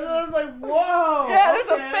that. I was like, whoa. Yeah, there's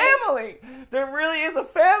okay. a family. There really is a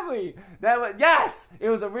family. That was yes, it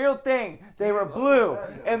was a real thing. They were blue,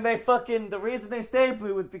 and they fucking the reason they stayed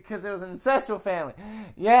blue was because it was an ancestral family.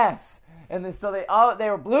 Yes, and then so they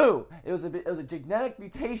were blue. It was a genetic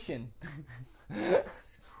mutation.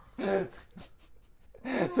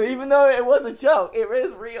 So even though it was a joke, it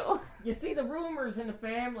is real. You see the rumors in the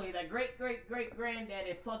family that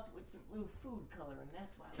great-great-great-granddaddy fucked with some blue food color, and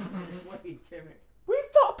that's why it's way different. We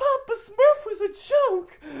thought Papa Smurf was a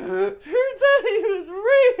joke. Turns out he was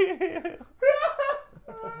real.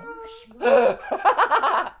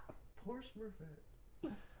 Poor Smurfette.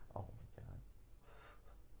 Oh my god.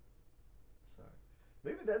 Sorry.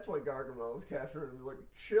 Maybe that's why Gargamel was captured and was like,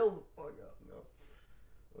 chill the fuck out. No.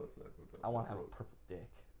 That's not good. I want to have a purple dick.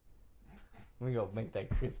 Let me go make that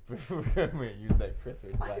CRISPR. I'm gonna use that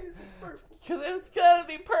CRISPR. Why is it purple? Because it's gotta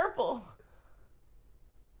be purple.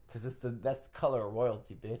 Because that's the color of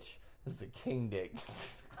royalty, bitch. This is a king dick.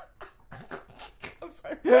 I'm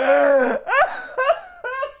sorry.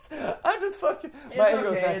 I'm just fucking. It's My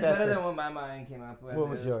ego's okay. not It's that better big. than what my mind came up with. What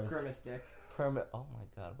was It yours? Grimace dick. Permit. Oh my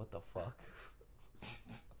god, what the fuck?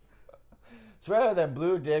 So rather than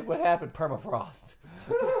blue dick, what happened? Permafrost.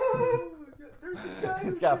 Oh my God. There's a guy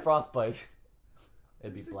He's who got did- frostbite.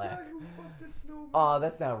 It'd be there's a black. guy who fucked a snowman. Oh,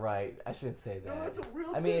 that's not right. I shouldn't say that. No, that's a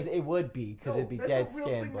real I mean, thing. it would be, because it'd be that's dead a real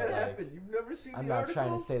skin, thing but that like... happened. You've never seen I'm the not article?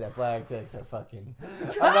 trying to say that black dicks are fucking...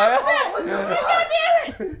 Oh,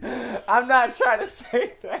 I'm not trying to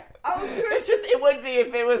say that. It's just, it would be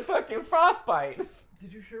if it was fucking frostbite.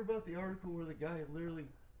 Did you hear about the article where the guy literally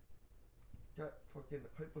got fucking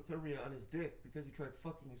hypothermia on his dick because he tried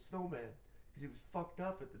fucking a snowman? Because he was fucked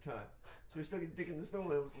up at the time. So he stuck his dick in the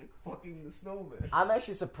snowman and was like fucking the snowman. I'm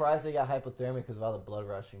actually surprised they got hypothermia because of all the blood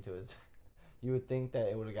rushing to his... You would think that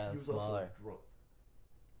it would have He gotten was smaller. also drunk.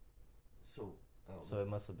 So, I don't So know. it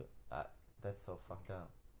must have been... that's so fucked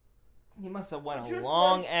up. He must have went a Just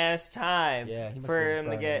long like- ass time Yeah, he must for have him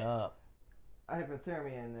been to get burning up.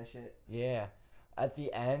 hypothermia and that shit. Yeah. At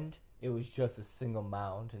the end, it was just a single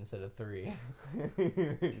mound instead of 3. Just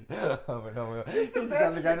He's imagine on the ground.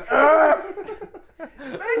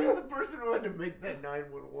 Imagine the person who had to make that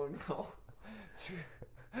 911 call. 2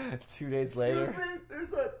 days Excuse later. me,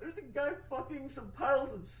 there's a guy fucking some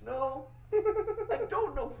piles of snow. I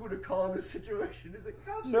don't know who to call in this situation. Is it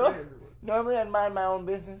cops No. or ambulance? Normally I'd mind my own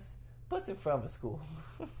business, but it's in front of a school.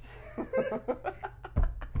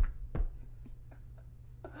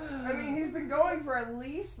 I mean, he's been going for at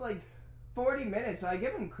least like 40 minutes, so I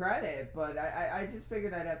give him credit, but I just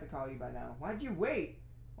figured I'd have to call you by now. Why'd you wait?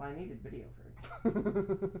 Well, I needed video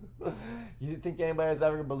first. You think anybody's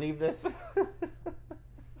ever gonna believe this?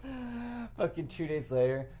 Fucking 2 days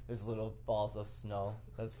later, there's little balls of snow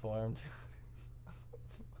that's formed.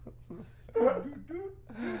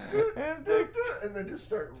 And then just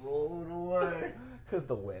start rolling away. Because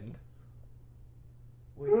the wind.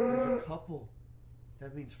 Wait, there's a couple.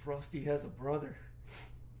 That means Frosty has a brother.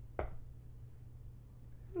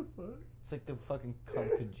 It's like the fucking cum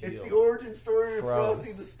congealed. It's the origin story of Froze,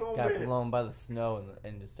 Frosty the got Snowman. blown by the snow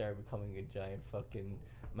and just started becoming a giant fucking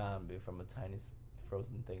mountain from a tiny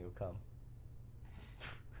frozen thing of cum.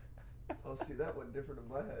 Oh, see, that went different in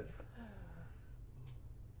my head.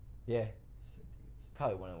 Yeah.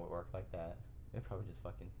 Probably wouldn't work like that. It probably just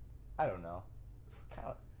fucking... I don't know.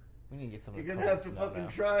 We need to get someone You're to gonna come have to with snow fucking now.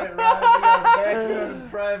 try it, Ryan. We gotta back you out in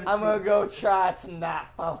privacy. I'm gonna go try it tonight,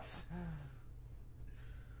 folks.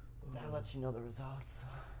 I'll let you know the results.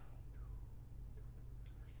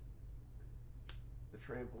 The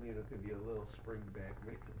trampoline will give you a little spring back.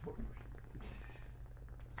 Make it for you.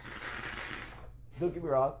 Don't get me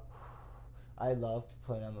wrong. I love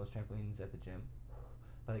playing on those trampolines at the gym,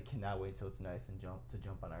 but I cannot wait till it's nice and jump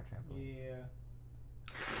on our trampoline. Yeah.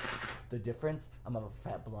 The difference? I'm gonna have a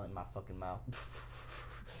fat blunt in my fucking mouth,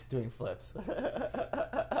 doing flips.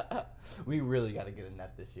 We really got to get a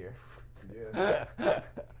net this year. Yeah.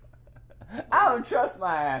 I don't trust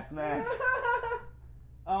my ass, man.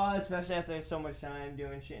 Oh, especially after so much time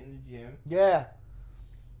doing shit in the gym. Yeah.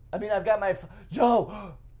 I mean, I've got my...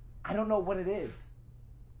 Yo! I don't know what it is.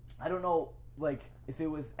 I don't know, like, if it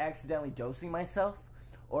was accidentally dosing myself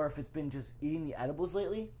or if it's been just eating the edibles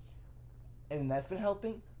lately and that's been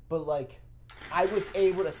helping. But, like, I was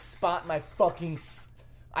able to spot my fucking...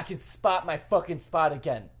 I can spot my fucking spot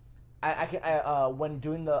again. When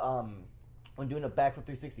doing the backflip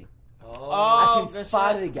 360. I can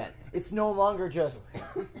spot it again. It's no longer just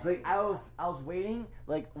like I was waiting.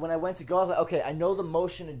 Like when I went to go, I was like, okay, I know the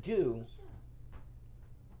motion to do.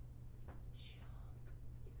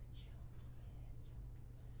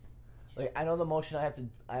 Like I know the motion I have to know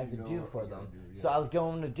do what for you them. gotta do, yeah. So I was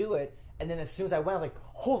going to do it, and then as soon as I went, I was like,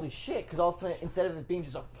 holy shit! Because all of a sudden, instead of it being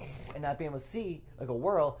just and not being able to see like a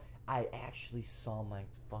whirl, I actually saw my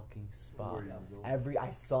fucking spot. Where you go.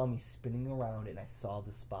 I saw me spinning around and I saw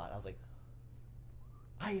the spot. I was like,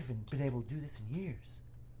 I haven't been able to do this in years.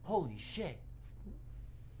 Holy shit.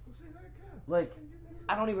 Go say hi, Kat. Like,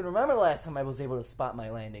 I don't even remember the last time I was able to spot my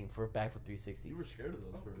landing for backflip 360s. You were scared of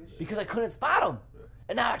those for a bit. Because I couldn't spot them. Yeah.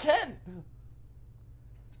 And now I can.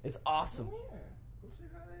 It's awesome. Come here. Go say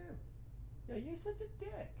hi to him. Yo, you're such a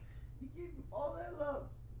dick. He gave you all that love.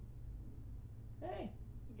 Hey,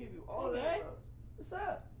 He gave you all Hey, that man. love. what's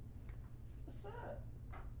up? What's up?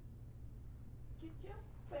 Get your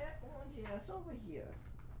fat orange ass over here.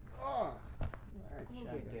 Oh, Alright, look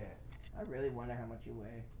sugar. at that. I really wonder how much you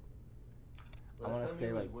weigh. I wanna Last time say,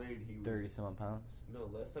 he was like, weighed, he was 30-some pounds. No,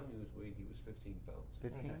 last time he was weighed, he was 15 pounds.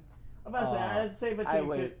 15? Okay. I'm about to say, I'd say between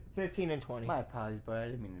weigh- 15 and 20. My apologies, but I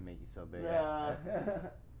didn't mean to make you so big.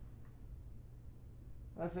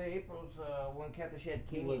 Let's say April's one cat that shed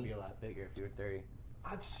You king. would be a lot bigger if you were 30.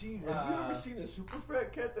 Have you ever seen a super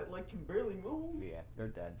fat cat that like can barely move? Yeah, they're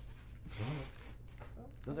dead.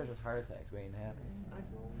 Those are just heart attacks waiting to happen. I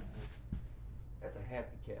know. That's a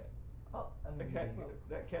happy cat. Oh, I mean,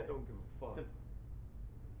 That cat don't give a fuck.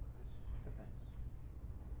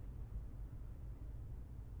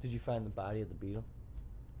 did you find the body of the beetle?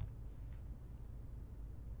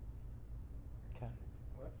 Okay.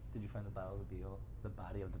 What? Did you find the body of the beetle? The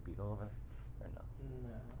body of the beetle over there, or no?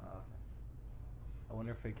 No. Oh, okay. I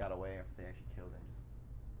wonder if it got away, or if they actually killed it. And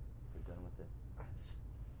just they're done with it.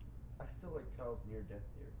 I still like Kyle's near-death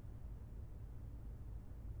theory.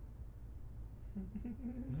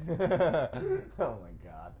 Oh my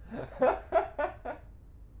god.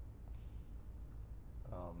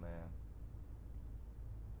 Oh man.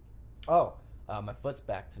 Oh, my foot's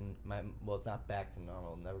back to well, it's not back to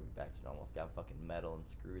normal. It'll never be back to normal. It's got fucking metal and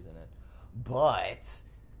screws in it, but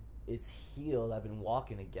it's healed. I've been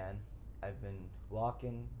walking again. I've been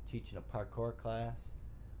walking, teaching a parkour class,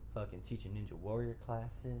 fucking teaching Ninja Warrior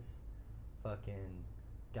classes, fucking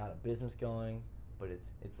got a business going, but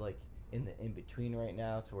it's like in the in between right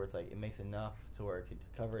now, to where it's like it makes enough to where it could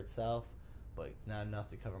cover itself, but it's not enough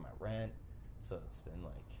to cover my rent. So it's been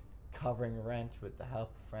like covering rent with the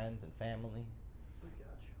help of friends and family. We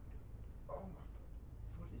got you, dude. Oh, my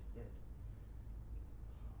foot is dead.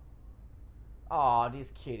 Aw,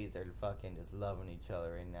 these kitties are fucking just loving each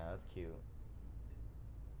other right now. It's cute.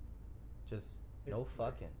 Just no It's-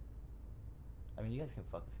 fucking. I mean, you guys can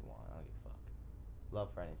fuck if you want. I don't give a fuck.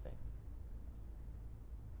 Love for anything.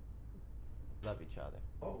 Love each other.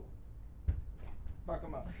 Oh, Fuck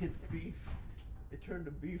him up. it's beef. It turned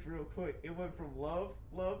to beef real quick. It went from love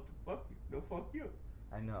to fuck you. No, fuck you.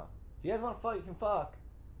 I know. If you guys want to fuck, you can fuck.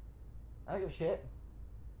 I don't give a shit.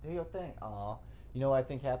 Do your thing. Aw. You know what I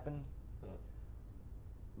think happened? Huh.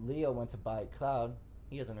 Leo went to bite Cloud.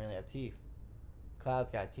 He doesn't really have teeth.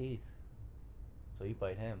 Cloud's got teeth. So you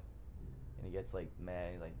bite him. And he gets like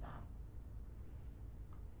mad. He's like, no.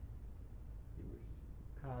 He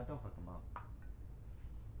wishes. Cloud, don't fuck him up.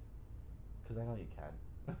 Because I know you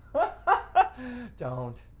can.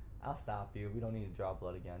 Don't. I'll stop you. We don't need to draw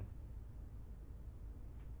blood again.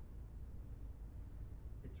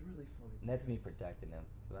 It's really funny. And that's me protecting him.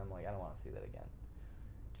 Because I'm like, I don't want to see that again.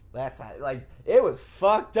 Last time, like, it was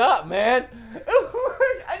fucked up, man.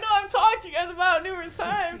 I know I've talked to you guys about it numerous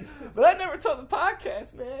times, but I never told the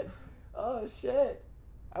podcast, man. Oh, shit.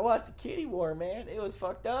 I watched the Kitty War, man. It was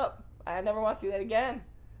fucked up. I never want to see that again.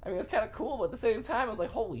 I mean, it was kind of cool, but at the same time, I was like,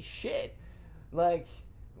 holy shit. Like,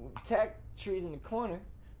 cat trees in the corner,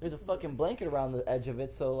 there's a fucking blanket around the edge of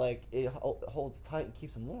it, so, like, it holds tight and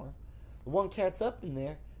keeps him warm. The one cat's up in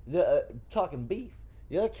there, talking beef.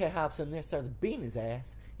 The other cat hops in there, starts beating his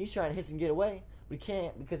ass. He's trying to hiss and get away, but he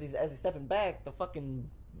can't because as he's stepping back, the fucking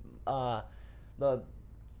the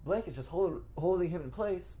blanket's just holding him in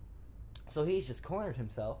place. So he's just cornered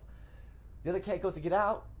himself. The other cat goes to get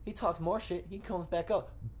out. He talks more shit. He comes back up,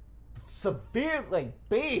 severely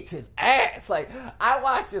beats his ass. Like, I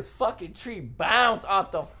watched this fucking tree bounce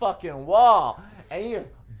off the fucking wall, and he just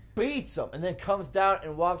beats him, and then comes down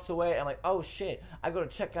and walks away. I'm like, oh shit. I go to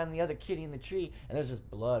check on the other kitty in the tree, and there's just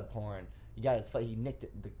blood pouring. He nicked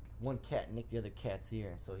it. The one cat nicked the other cat's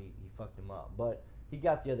ear, so he fucked him up. But he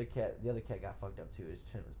got the other cat. The other cat got fucked up too. His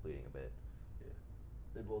chin was bleeding a bit. Yeah.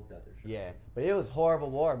 They both got their shit. Yeah, but it was horrible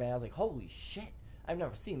war, man. I was like, holy shit. I've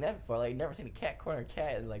never seen that before. Like, never seen a cat corner a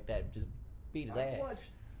cat like that just beat his ass.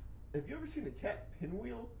 Have you ever seen a cat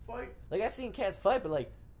pinwheel fight? Like, I've seen cats fight, but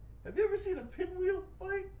like, Have you ever seen a pinwheel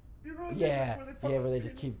fight? You know what I mean? yeah, where they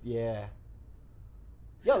just keep, yeah.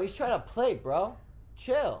 Yo, he's trying to play, bro.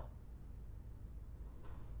 Chill.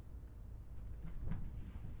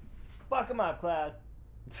 Fuck him up, Cloud.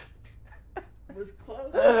 Was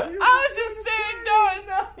Cloud? I was just saying,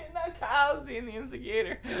 no, not Kyle's being the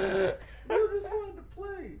instigator. You just wanted to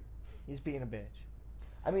play. He's being a bitch.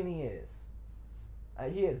 I mean, he is.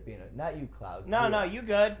 He is being a, not you, Cloud. No, Yeah. you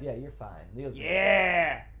good. Yeah, you're fine. Leo's being-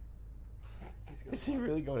 Yeah. Is he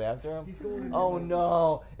really going after him? He's going in Oh the-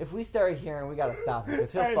 no! If we start hearing, we gotta stop him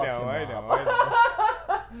because he'll I fuck know, him I up.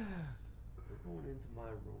 know, We're going into my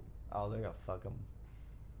room. Oh, they're gonna fuck him.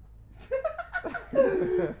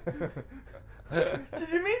 Did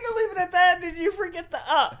you mean to leave it at that? Did you forget the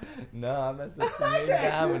up? No, I meant to say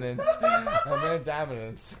dominance. I meant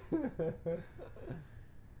dominance.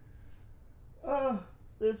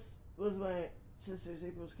 This was my sister's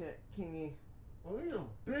April's cat, Kingy. Oh, he's a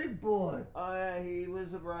big boy. Oh yeah, he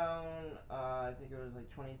was around, I think it was like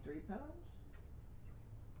 23 pounds.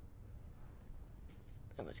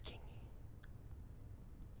 That was Kingy.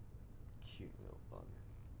 Cute little bugger.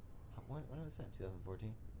 When was that?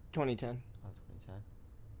 2014? 2010. Oh, 2010.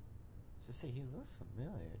 Just say he looks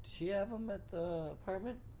familiar. Did she have him at the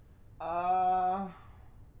apartment?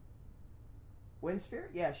 Wind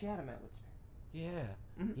Spirit? Yeah, she had him at Wind Spirit. Yeah.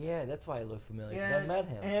 Mhm. Yeah, that's why I look familiar, because I met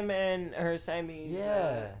him. Him and her Siamese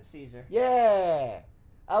Yeah. Caesar. Yeah.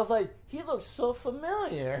 I was like, he looks so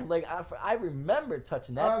familiar. Like, I remember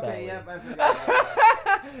touching that belly. Okay, yep, I forgot.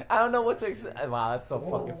 I don't know what to expect. Wow, that's so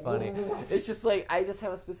fucking funny. It's just like, I just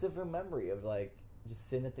have a specific memory of, like, just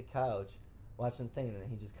sitting at the couch, watching the thing, and then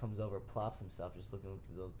he just comes over, plops himself, just looking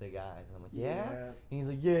through those big eyes. And I'm like, yeah? And he's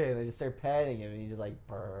like, yeah. And I just start patting him, and he's just like,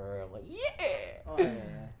 brr. I'm like, yeah. Oh,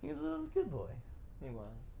 yeah. He's a little good boy. He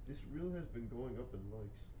was. This reel has been going up in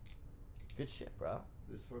likes. Good shit, bro.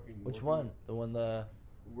 This fucking. Which one? The one,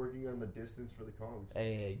 Working on the distance for the Kongs.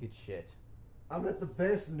 Hey, good shit. I'm at the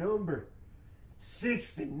best number.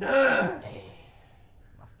 69! Hey,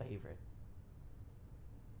 my favorite.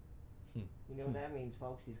 You know what that means,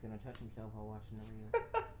 folks? He's gonna touch himself while watching the reel.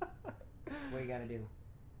 What you gotta do?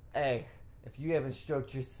 Hey, if you haven't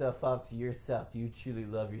stroked yourself off to yourself, do you truly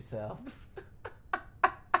love yourself?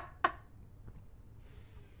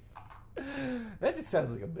 That just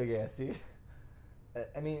sounds like a big ass dude.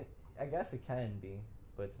 I mean, I guess it can be,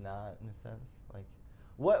 but it's not in a sense. Like,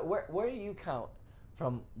 where do you count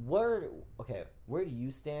from? Where do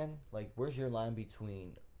you stand? Like, where's your line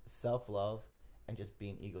between self-love and just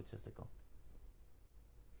being egotistical?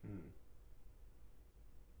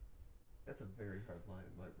 That's a very hard line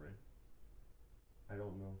in my brain. I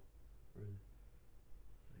don't know, really.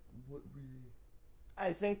 Like, what really...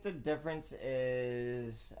 I think the difference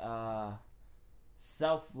is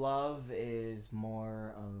self-love is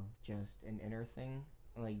more of just an inner thing.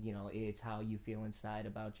 Like, you know, it's how you feel inside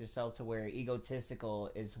about yourself, to where egotistical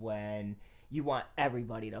is when you want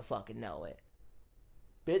everybody to fucking know it.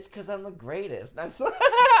 Bitch, because I'm the greatest. I'm so...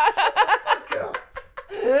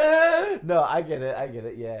 No, I get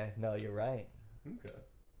it. Yeah, no, you're right. Okay.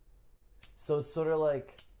 So it's sort of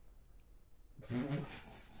like...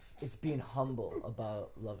 It's being humble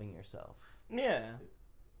about loving yourself. Yeah.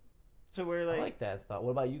 So we're like... I like that thought.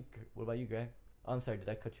 What about you, Greg? Oh, I'm sorry, did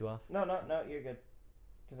I cut you off? No, you're good.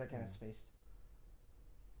 Because I kind of spaced.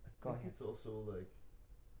 I think it's also like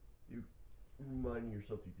you reminding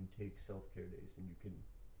yourself you can take self-care days and you can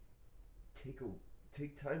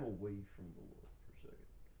take time away from the world for a second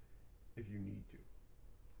if you need to.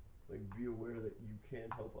 Like, be aware that you can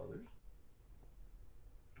help others,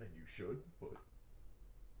 and you should, but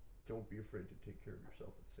don't be afraid to take care of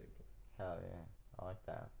yourself at the same time. Hell yeah, I like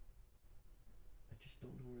that. I just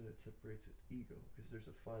don't know where that separates with ego, because there's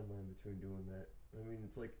a fine line between doing that. I mean,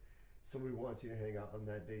 it's like somebody wants you to hang out on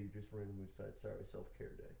that day, you just randomly decide, sorry,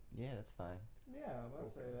 self-care day. Yeah, that's fine. Yeah,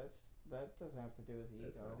 I'll say that doesn't have to do with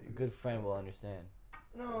That's ego. not A ego. good friend will understand.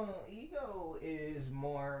 No, ego is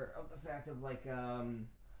more of the fact of like how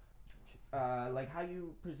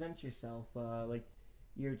you present yourself, like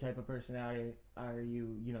your type of personality. Are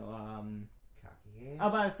you, Cocky ass. I'm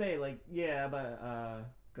about to say, like, yeah, but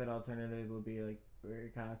good alternative would be like very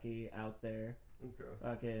cocky, out there, Okay.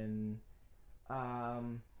 fucking,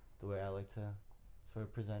 The way I like to sort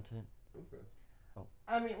of present it. Okay.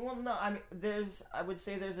 I mean, well, no, I mean, I would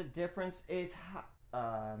say there's a difference. It's,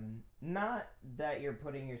 not that you're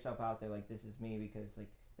putting yourself out there like, this is me, because, like,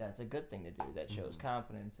 that's a good thing to do. That shows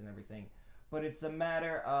confidence and everything. But it's a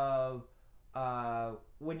matter of,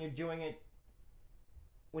 when you're doing it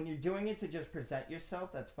to just present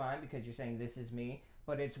yourself, that's fine, because you're saying, this is me.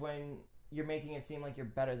 But it's when you're making it seem like you're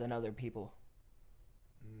better than other people.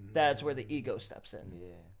 Mm-hmm. That's where the ego steps in.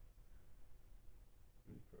 Yeah.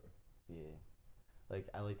 Okay. Yeah. Like,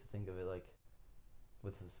 I like to think of it like,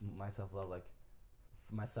 with my self-love, like,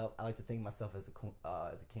 for myself, I like to think of myself as a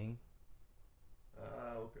king.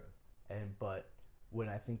 Okay. But when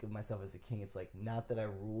I think of myself as a king, it's like, not that I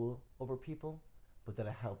rule over people, but that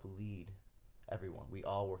I help lead everyone. We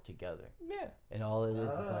all work together. Yeah. And all it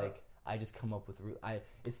is like, I just come up with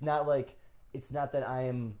it's not that I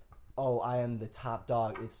am the top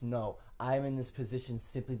dog. It's no, I'm in this position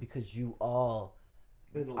simply because you all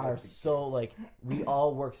are so, like, we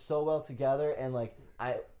all work so well together, and like,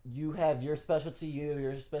 you have your specialty, you have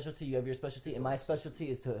your specialty, and my specialty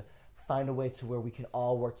is to find a way to where we can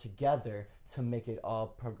all work together to make it all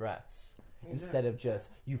progress. Instead of just,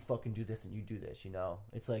 you fucking do this and you do this,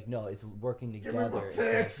 It's like, no, it's working together. Give me my It's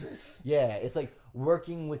like- Texas. yeah, it's like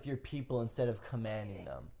working with your people instead of commanding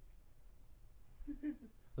them.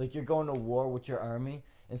 Like, you're going to war with your army,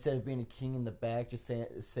 instead of being a king in the back, just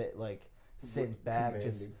sitting back,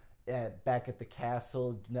 just back at the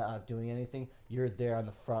castle, not doing anything. You're there on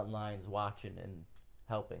the front lines watching and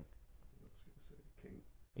helping. I was gonna say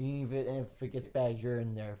king. And if it gets bad, you're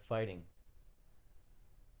in there fighting.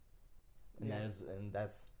 And Yeah.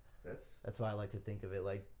 that's why I like to think of it.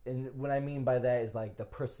 Like, and what I mean by that is, like, the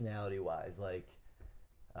personality wise, like,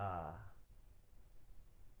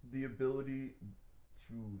 the ability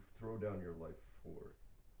to throw down your life for.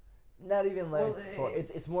 Not even like Well, for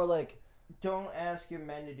it's more like Don't ask your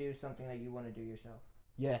men to do something that you want to do yourself.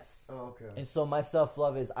 yes. Oh, okay. And so my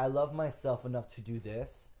self-love is I love myself enough to do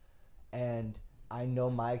this, and I know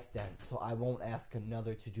my extent, so I won't ask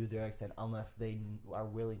another to do their extent unless they are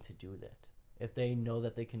willing to do that. If they know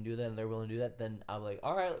that they can do that and they're willing to do that, then I'm like,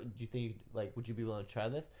 all right, do you think, like, would you be willing to try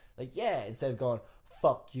this? Like, yeah, instead of going,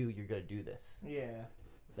 fuck you, you're going to do this. Yeah.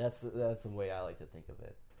 That's the way I like to think of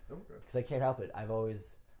it. Okay. Because I can't help it.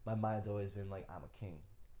 My mind's always been like, I'm a king.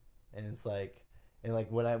 And it's like, and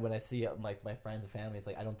like when I see like my friends and family, it's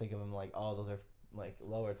like I don't think of them like, oh, those are like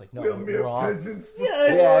lower. It's like no, We're mere we're all peasants. yeah,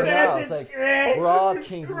 no, it's like we're all It's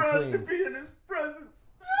kings and grand to queens. be in his presence.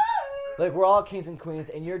 Like we're all kings and queens,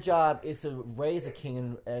 and your job is to raise a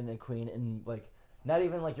king and a queen, and like not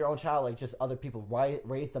even like your own child, like just other people.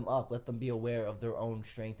 Raise them up, let them be aware of their own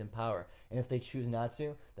strength and power. And if they choose not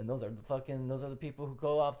to, then those are the people who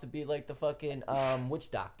go off to be like the fucking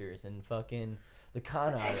witch doctors and fucking the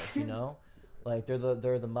con artists, you know. Like they're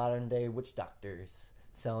the modern day witch doctors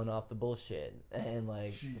selling off the bullshit and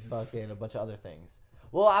like Jesus. fucking a bunch of other things.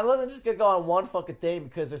 Well, I wasn't just gonna go on one fucking thing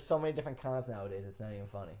because there's so many different cons nowadays. It's not even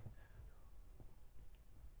funny.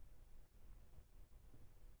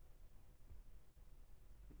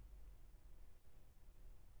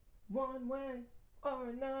 One way or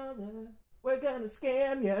another, we're gonna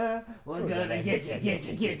scam ya. We're gonna get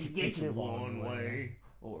you one way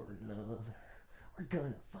or another. We're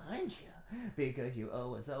gonna find you because you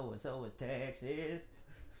owe us taxes.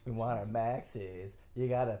 We want our maxes. You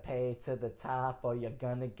gotta pay to the top or you're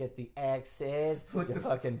gonna get the X's. Your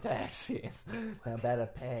fucking taxes. Now better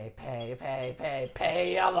pay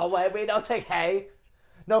all the way. We don't take hay.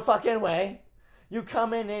 No fucking way. You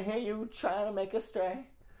coming in here, you trying to make us stray.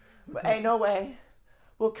 But ain't no way.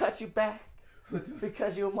 We'll cut you back.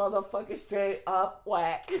 Because you motherfucking straight up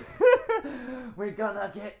whack. We're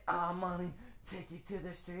gonna get our money. Take you to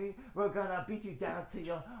the street. We're gonna beat you down to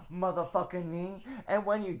your motherfucking knee. And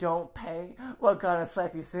when you don't pay, we're gonna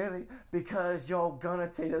slap you silly because you're gonna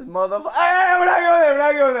take this motherfucker. Hey,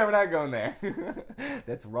 we're not going there.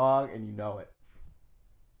 That's wrong, and you know it.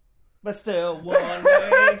 But still, one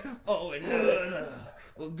way or another,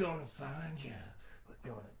 we're gonna find you.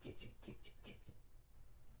 We're gonna get you.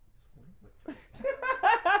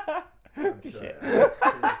 I'm Shit.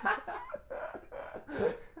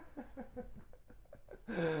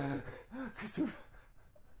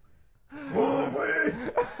 One way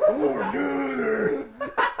or another.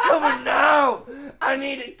 Coming now! I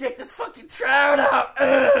need to get this fucking trout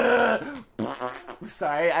out!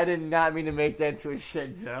 Sorry, I did not mean to make that into a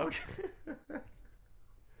shit joke.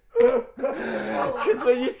 Because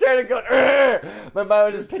when you started going, my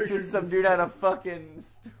mind was just picturing some dude on a fucking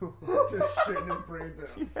stool. Just shitting his brains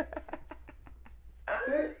out.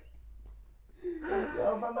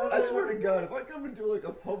 I swear to God, if I come into like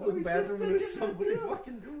a public bathroom and there's somebody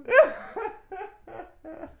fucking doing it.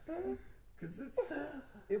 Because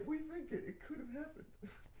if we think it could have happened.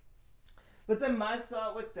 But then my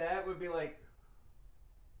thought with that would be like,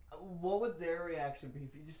 what would their reaction be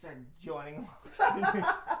if you just started joining along?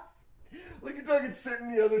 Like you're talking sit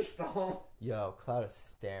in the other stall. Yo, Cloud is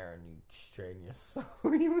staring you straight in your soul.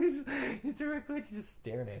 He's directly just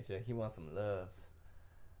staring at you. He wants some loves.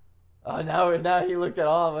 Oh, now he looked at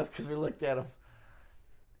all of us because we looked at him.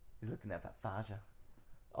 He's looking at Faja.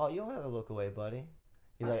 Oh, you don't have to look away, buddy.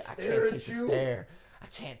 He's like, I stare can't at take the you. stare. I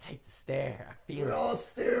can't take the stare. I feel We're it. all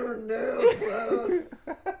staring now,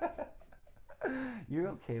 Cloud. You're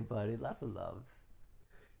okay, buddy. Lots of loves.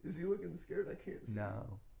 Is he looking scared? I can't see.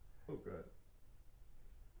 No. Oh God.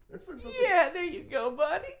 That's been something. Yeah, there you go,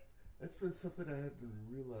 buddy. That's been something I have been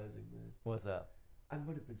realizing, man. What's up? I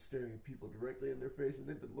might have been staring at people directly in their face, and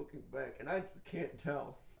they've been looking back, and I can't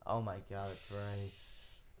tell. Oh my God, that's right.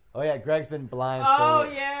 Oh yeah, Greg's been blind. Oh,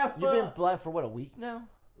 for, yeah. You've been blind for what, a week now?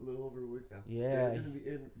 A little over a week now. Yeah. They're gonna be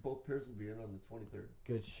in. Both pairs will be in on the 23rd.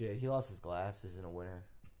 Good shit. He lost his glasses in a winter,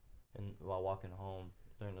 and while walking home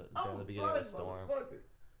during the beginning of the storm. Motherfucker.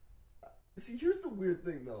 See, here's the weird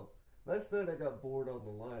thing, though. Last night I got bored on the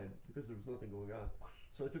line because there was nothing going on.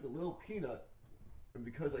 So I took a little peanut, and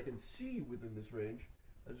because I can see within this range,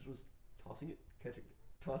 I just was tossing it, catching it,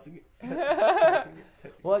 tossing it, tossing it,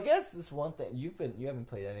 catching Well, I guess this one thing you haven't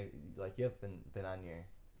played any, like you haven't been on your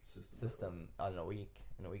system in a week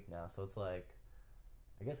now, so it's like,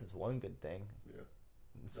 I guess it's one good thing. Yeah.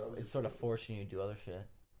 It's sort of forcing you to do other shit,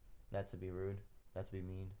 not to be rude, not to be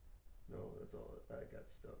mean. No, that's all. I got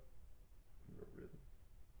stuck in the rhythm.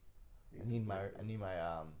 I need my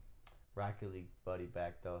Rocket League buddy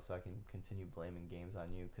back though, so I can continue blaming games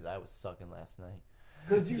on you because I was sucking last night.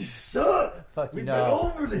 Because you suck. Fuck you, We've no. been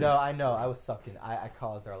over this. No, I know. I was sucking. I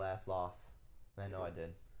caused our last loss. I know I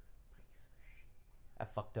did. I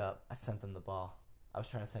fucked up. I sent them the ball. I was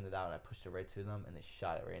trying to send it out, and I pushed it right to them, and they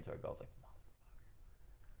shot it right into our goal.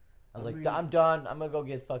 I was like, I'm done. I'm gonna go I'm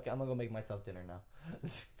gonna go make myself dinner now.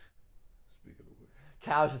 Speaking of which.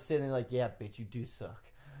 Cal was just sitting there like, yeah, bitch, you do suck.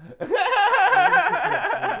 I've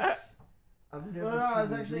never Well, no, seen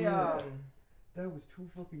it's him actually do that. That was too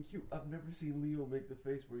fucking cute. I've never seen Leo make the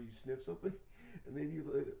face where you sniff something, and then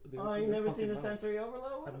you. They Oh, open you their never seen fucking the mouth. sensory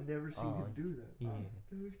overload? I've never seen him do that. Yeah.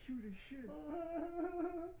 That was cute as shit.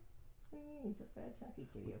 He's a fat chunky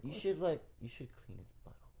kitty. You should clean his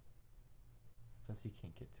butthole. Since he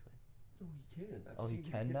can't get to it. No, he can. I've Oh, he seen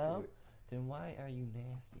him can get now? to it. Then why are you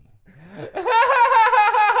nasty?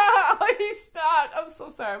 Oh, he stopped. I'm so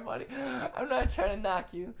sorry, buddy. I'm not trying to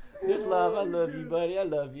knock you. There's love. I love you, buddy. I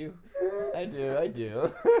love you. I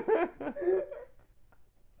do.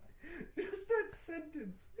 Just that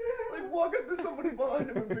sentence. Like, walk up to somebody behind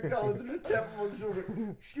him in McDonald's and just tap him on the shoulder.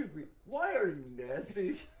 Excuse me, why are you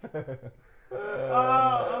nasty?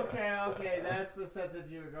 Oh, okay, that's the sentence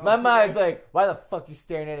you were going My for. mind's like, why the fuck you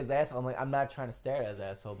staring at his asshole? I'm like, I'm not trying to stare at his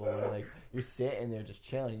asshole, but when like you're sitting there just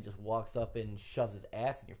chilling, he just walks up and shoves his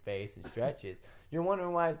ass in your face and stretches. You're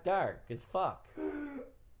wondering why it's dark as fuck.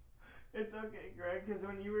 It's okay, Greg, because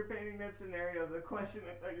when you were painting that scenario, the question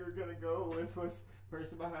I thought you were gonna go with was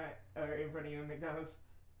person behind or in front of you at McDonald's.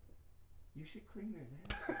 You should clean his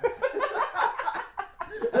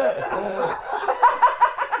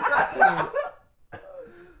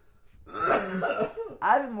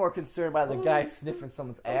I've been more concerned by the guy sniffing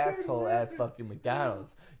someone's asshole at fucking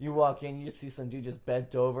McDonald's. You walk in, you just see some dude just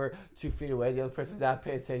bent over 2 feet away. The other person's not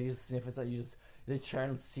paying attention. You just sniffing something. They turn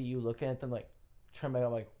and see you looking at them like, turn back.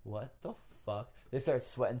 I'm like, what the fuck? They start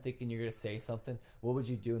sweating, thinking you're gonna say something. What would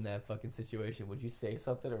you do in that fucking situation? Would you say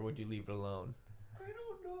something or would you leave it alone? I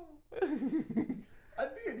don't know. I'd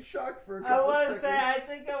be in shock for a I couple want to seconds. say, I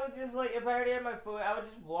think I would just like if I already had my food, I would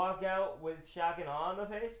just walk out with shock and awe on the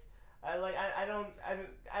face. I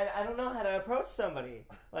don't know how to approach somebody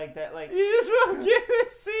like that. Like You just won't get to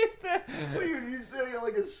see that. What do you say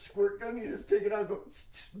like a squirt gun? You just take it out and go,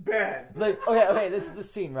 bad. Like, okay, this is the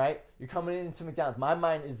scene, right? You're coming into McDonald's. My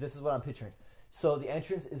mind is, this is what I'm picturing. So the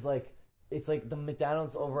entrance is like, it's like the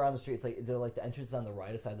McDonald's over on the street. It's like, the entrance is on the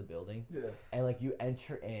right side of the building. Yeah. And like you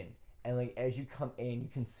enter in. And like as you come in, you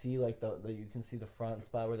can see like you can see the front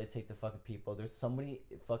spot where they take the fucking people. There's somebody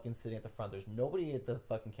fucking sitting at the front. There's nobody at the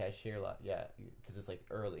fucking cashier lot yet because it's like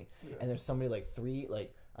early. Yeah. And there's somebody like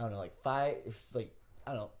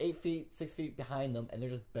 8 feet, 6 feet behind them, and they're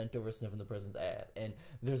just bent over sniffing the person's ass. And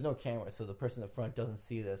there's no camera, so the person in the front doesn't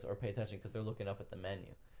see this or pay attention because they're looking up at the menu.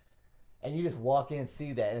 And you just walk in and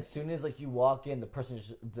see that. And as soon as like you walk in, the person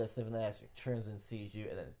that's sniffing the ass turns and sees you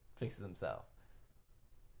and then fixes himself.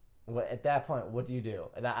 At that point, what do you do?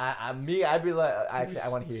 And I'd be like, actually, I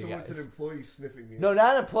want to hear you So guys. it's an employee sniffing me. No,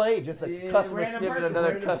 not an employee, just a Yeah, customer random sniffing person, another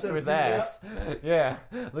random customer's something, ass. Yeah,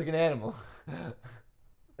 like an animal.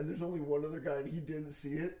 And there's only one other guy and he didn't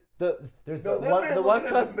see it. There's No, the that one, man the one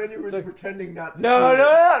looking at the customer. menu was pretending not to No, see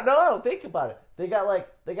it. no. Think about it. They got like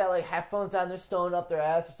headphones on. They're stoned up their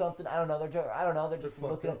ass or something. I don't know. They're just They're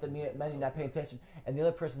looking up the menu, not paying attention. And the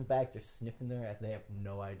other person's back. They're sniffing their ass. And they have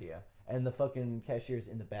no idea. And the fucking cashier's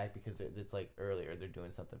in the back because it's like earlier. They're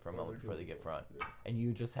doing something for a moment before they get front. Yeah. And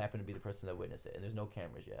you just happen to be the person that witnessed it. And there's no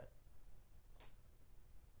cameras yet.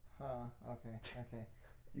 okay.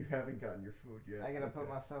 You haven't gotten your food yet. I gotta put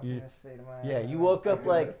myself Yeah. in a state of mind. Yeah, you woke up I got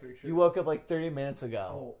like that picture. 30 minutes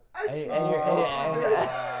ago. Oh,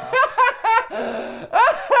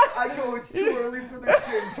 I know it's too early for this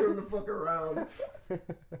shit and turn the fuck around.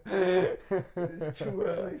 It's too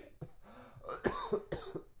early.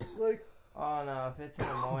 Like, Oh no, if it's in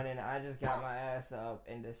the morning, I just got my ass up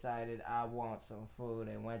and decided I want some food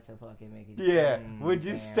and went to fucking make it. Yeah. Would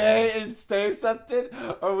you damn. stay and say something,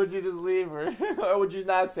 or would you just leave her, or would you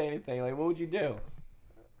not say anything? Like, what would you do?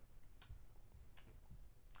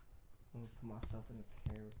 Let me put myself in the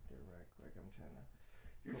character right quick. I'm trying to.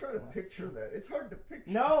 you're trying to picture that. It's hard to picture.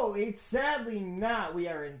 No, it's sadly not. We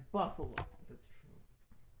are in Buffalo. That's true.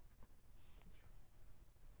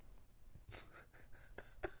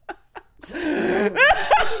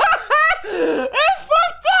 It's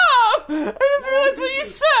fucked up! I just realized what you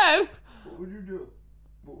said! What would you do?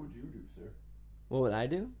 What would you do, sir? What would I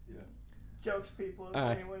do? Yeah. Jokes, people. If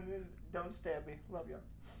Alright. anyone don't stab me. Love you.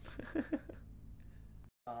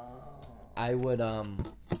 I would,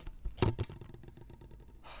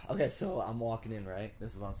 Okay, so I'm walking in, right?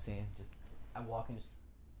 This is what I'm seeing. I'm walking,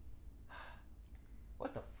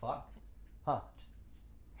 what the fuck? Huh.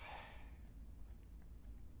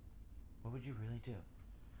 would you really do?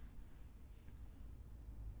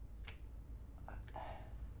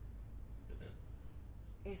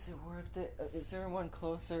 Is it worth it? Is there one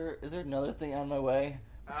closer? Is there another thing on my way?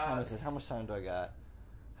 What time is it? How much time do I got?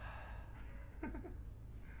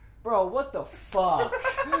 Bro, what the fuck?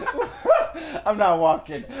 I'm not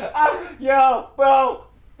walking. Yo, bro,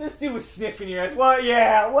 this dude was sniffing your ass. What?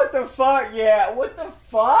 Yeah, what the fuck? Yeah, what the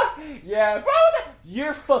fuck? Yeah, bro,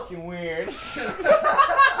 you're fucking weird.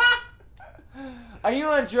 Are you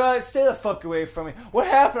on drugs? Stay the fuck away from me. What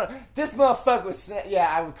happened? This motherfucker was...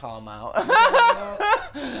 Yeah, I would call him out.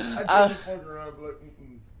 I'd turn the fuck around, but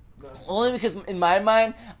no. Only because in my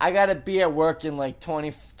mind, I gotta be at work in like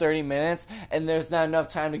 20, 30 minutes, and there's not enough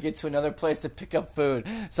time to get to another place to pick up food.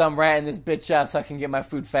 So I'm ratting this bitch out so I can get my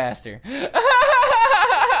food faster.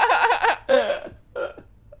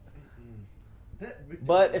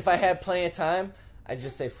 But if I had plenty of time, I'd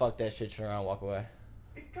just say fuck that shit, turn around and walk away.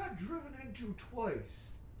 It got driven into twice.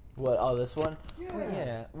 What, oh, this one? Yeah.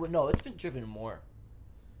 Yeah. Well, no, it's been driven more.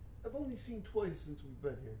 I've only seen twice since we've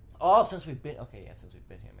been here. Oh, since we've been... Okay, yeah, since we've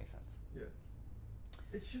been here, makes sense. Yeah.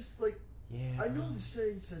 It's just like... Yeah. I know the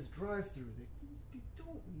saying says drive-through. They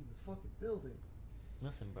don't need the fucking building.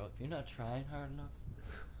 Listen, bro, if you're not trying hard enough,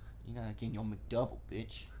 you're not getting your McDouble,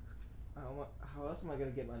 bitch. How else am I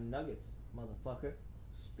gonna get my nuggets, motherfucker?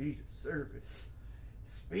 Speed of service.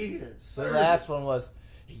 Speed of The service. last one was,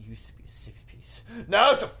 it used to be a 6-piece.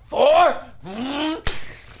 Now it's a 4!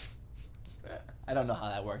 I don't know how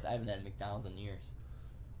that works. I haven't had a McDonald's in years.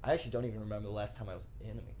 I actually don't even remember the last time I was in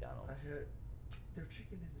a McDonald's. Their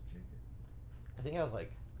chicken is a chicken. I think I was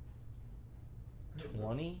like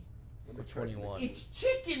 20 or 21. It's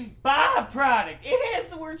chicken byproduct. It has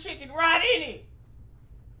the word chicken right in it.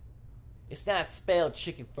 It's not spelled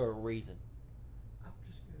chicken for a reason. I'm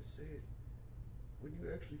just gonna say it. When you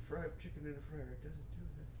actually fry up chicken in a fryer, it doesn't do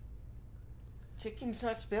that. Chicken's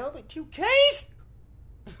not spelled with 2 K's.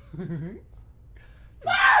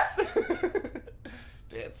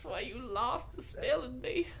 That's why you lost the spelling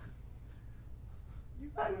bee.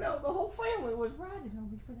 I know the whole family was riding on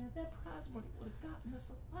me for that. That prize money would have gotten us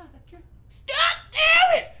a lot of drinks. Stop,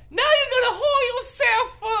 damn it! Now you're gonna whore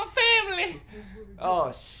yourself for a family.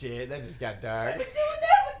 Oh shit, that just got dark. I've been doing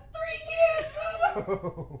that for 3 years, brother.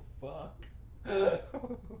 Oh, fuck.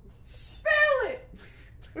 Spell it.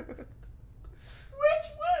 Which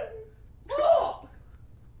one? Oh.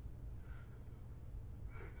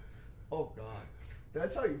 Oh, God.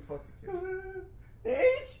 That's how you fucking kill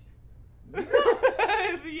H.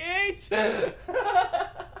 The H.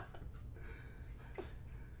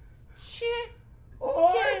 Shit.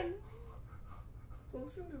 Oh, Again.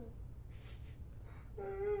 close into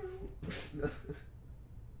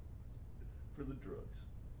For the drugs.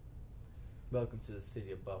 Welcome to the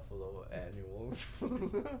City of Buffalo annual.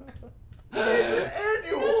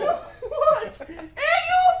 Annual! What?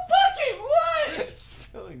 Annual fucking what?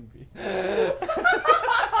 Spelling bee.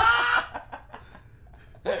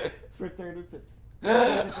 It's for 3rd and 5th.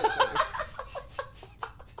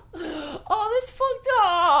 Oh, that's fucked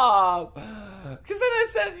up. Cause then I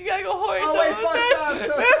said you gotta go whore yourself. Oh wait, fuck That's- up. I'm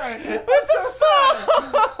so that's- sorry. What the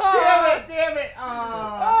fuck? Damn it.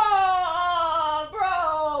 Oh,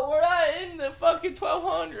 bro, we're not in the fucking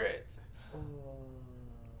 1200s.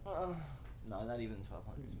 No, not even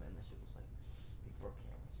 1200s, man. That shit was like before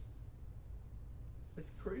cameras.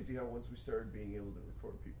 It's crazy how once we started being able to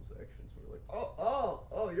record people's actions, we're like,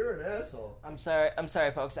 oh, you're an asshole. I'm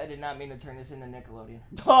sorry, folks. I did not mean to turn this into Nickelodeon.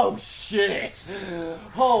 Oh shit!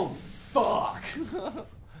 Oh fuck!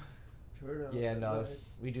 Turn out Yeah, the no,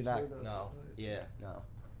 lights. we do not. Turn out No, the lights. yeah, no.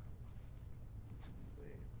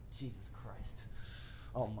 Jesus Christ,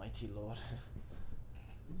 Almighty Lord.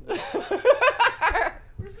 We're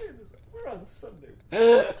saying this. We're on Sunday.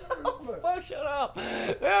 Oh, fuck, shut up.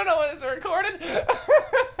 They don't know when this is recorded.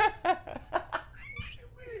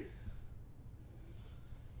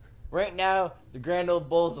 Right now, the grand old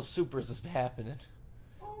bowls of supers is happening.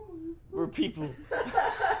 Where people... I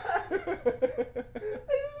just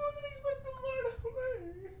wasn't expecting Lord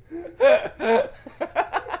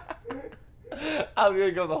I was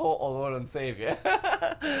gonna go the whole "Oh Lord and Savior,"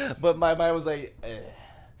 but my mind was like,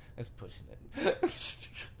 "That's pushing it."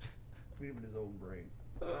 Even his own brain.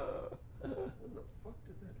 When the fuck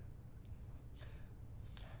did that happen?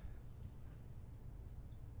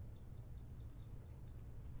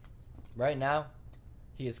 Right now,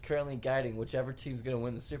 he is currently guiding whichever team's gonna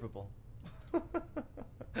win the Super Bowl.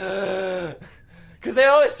 Because they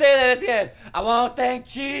always say that at the end. I want to thank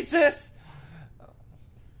Jesus.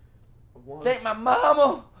 Thank my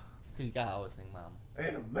mama. Because you gotta always thank mama.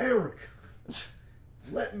 And America.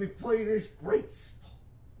 Let me play this great sport.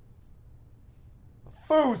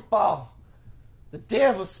 foosball. The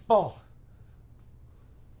devil's ball.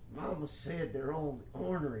 Mama said they're only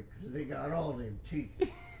ornery because they got all them teeth.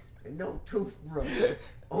 And no toothbrush.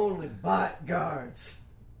 Only bite guards.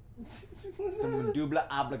 It's the mandibula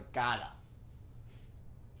oblongata.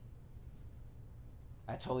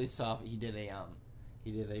 I totally saw he did a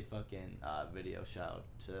fucking video shout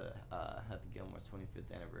to Happy Gilmore's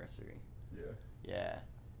 25th anniversary. Yeah. Yeah.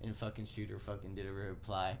 And fucking Shooter fucking did a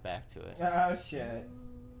reply back to it. Oh shit.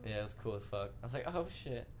 Yeah, it was cool as fuck. I was like, oh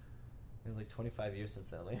shit. It was like 25 years since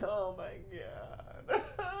then. Like, oh my god.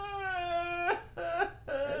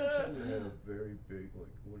 Adam Sandler had a very big, like,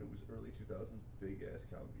 when it was early 2000s, big-ass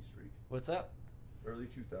comedy streak. What's up? Early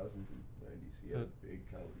 2000s and 90s, he had a big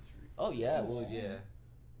comedy streak. Oh yeah, well yeah.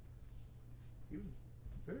 He was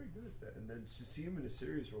very good at that. And then to see him in a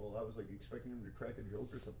serious role, I was, like, expecting him to crack a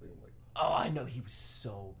joke or something. I'm like, Oh, I know, he was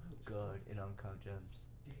so good in Uncut Gems.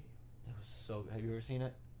 damn. That was so good. Have you ever seen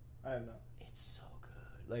it? I have not. It's so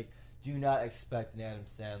good. Like, do not expect an Adam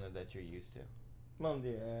Sandler that you're used to. Well,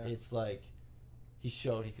 yeah. It's like he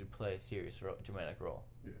showed he could play a serious dramatic role.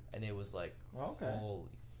 Yeah. And it was like, Okay. holy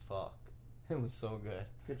fuck. It was so good.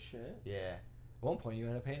 Good shit. Yeah. At one point, you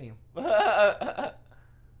end up hating him.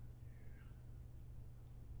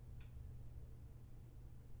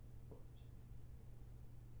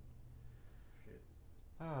 Shit.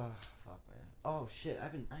 Oh, fuck, man. Oh, shit. I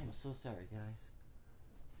am so sorry, guys.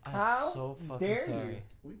 I'm How so fucking dare sorry. you?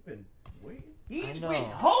 We've been waiting. He's I know.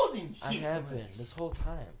 withholding shit. I have from been us. this whole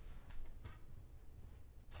time.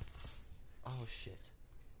 Oh, shit.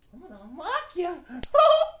 I'm gonna mock you.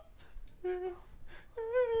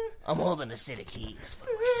 I'm holding a set of keys,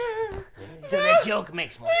 folks. So that joke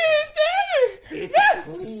makes more sense. It's a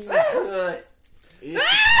clean cut. It's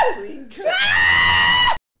a clean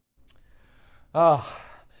cut. Oh,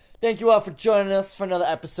 thank you all for joining us for another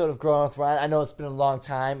episode of Growing with Ryan. I know it's been a long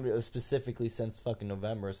time, specifically since fucking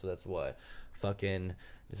November, so that's what? Fucking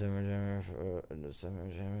December,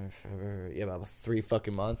 February. Yeah, about 3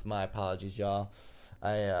 fucking months. My apologies, y'all.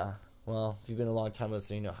 Well, if you've been a long time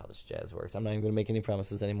listener, you know how this jazz works. I'm not even going to make any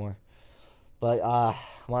promises anymore. But I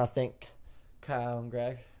want to thank Kyle and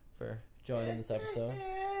Greg for joining this episode.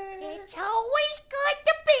 It's always good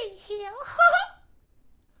to be here.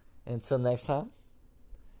 Until next time,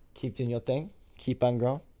 keep doing your thing, keep on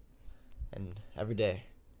growing, and every day,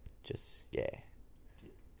 just, yeah.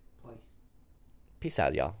 Peace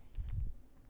out, y'all.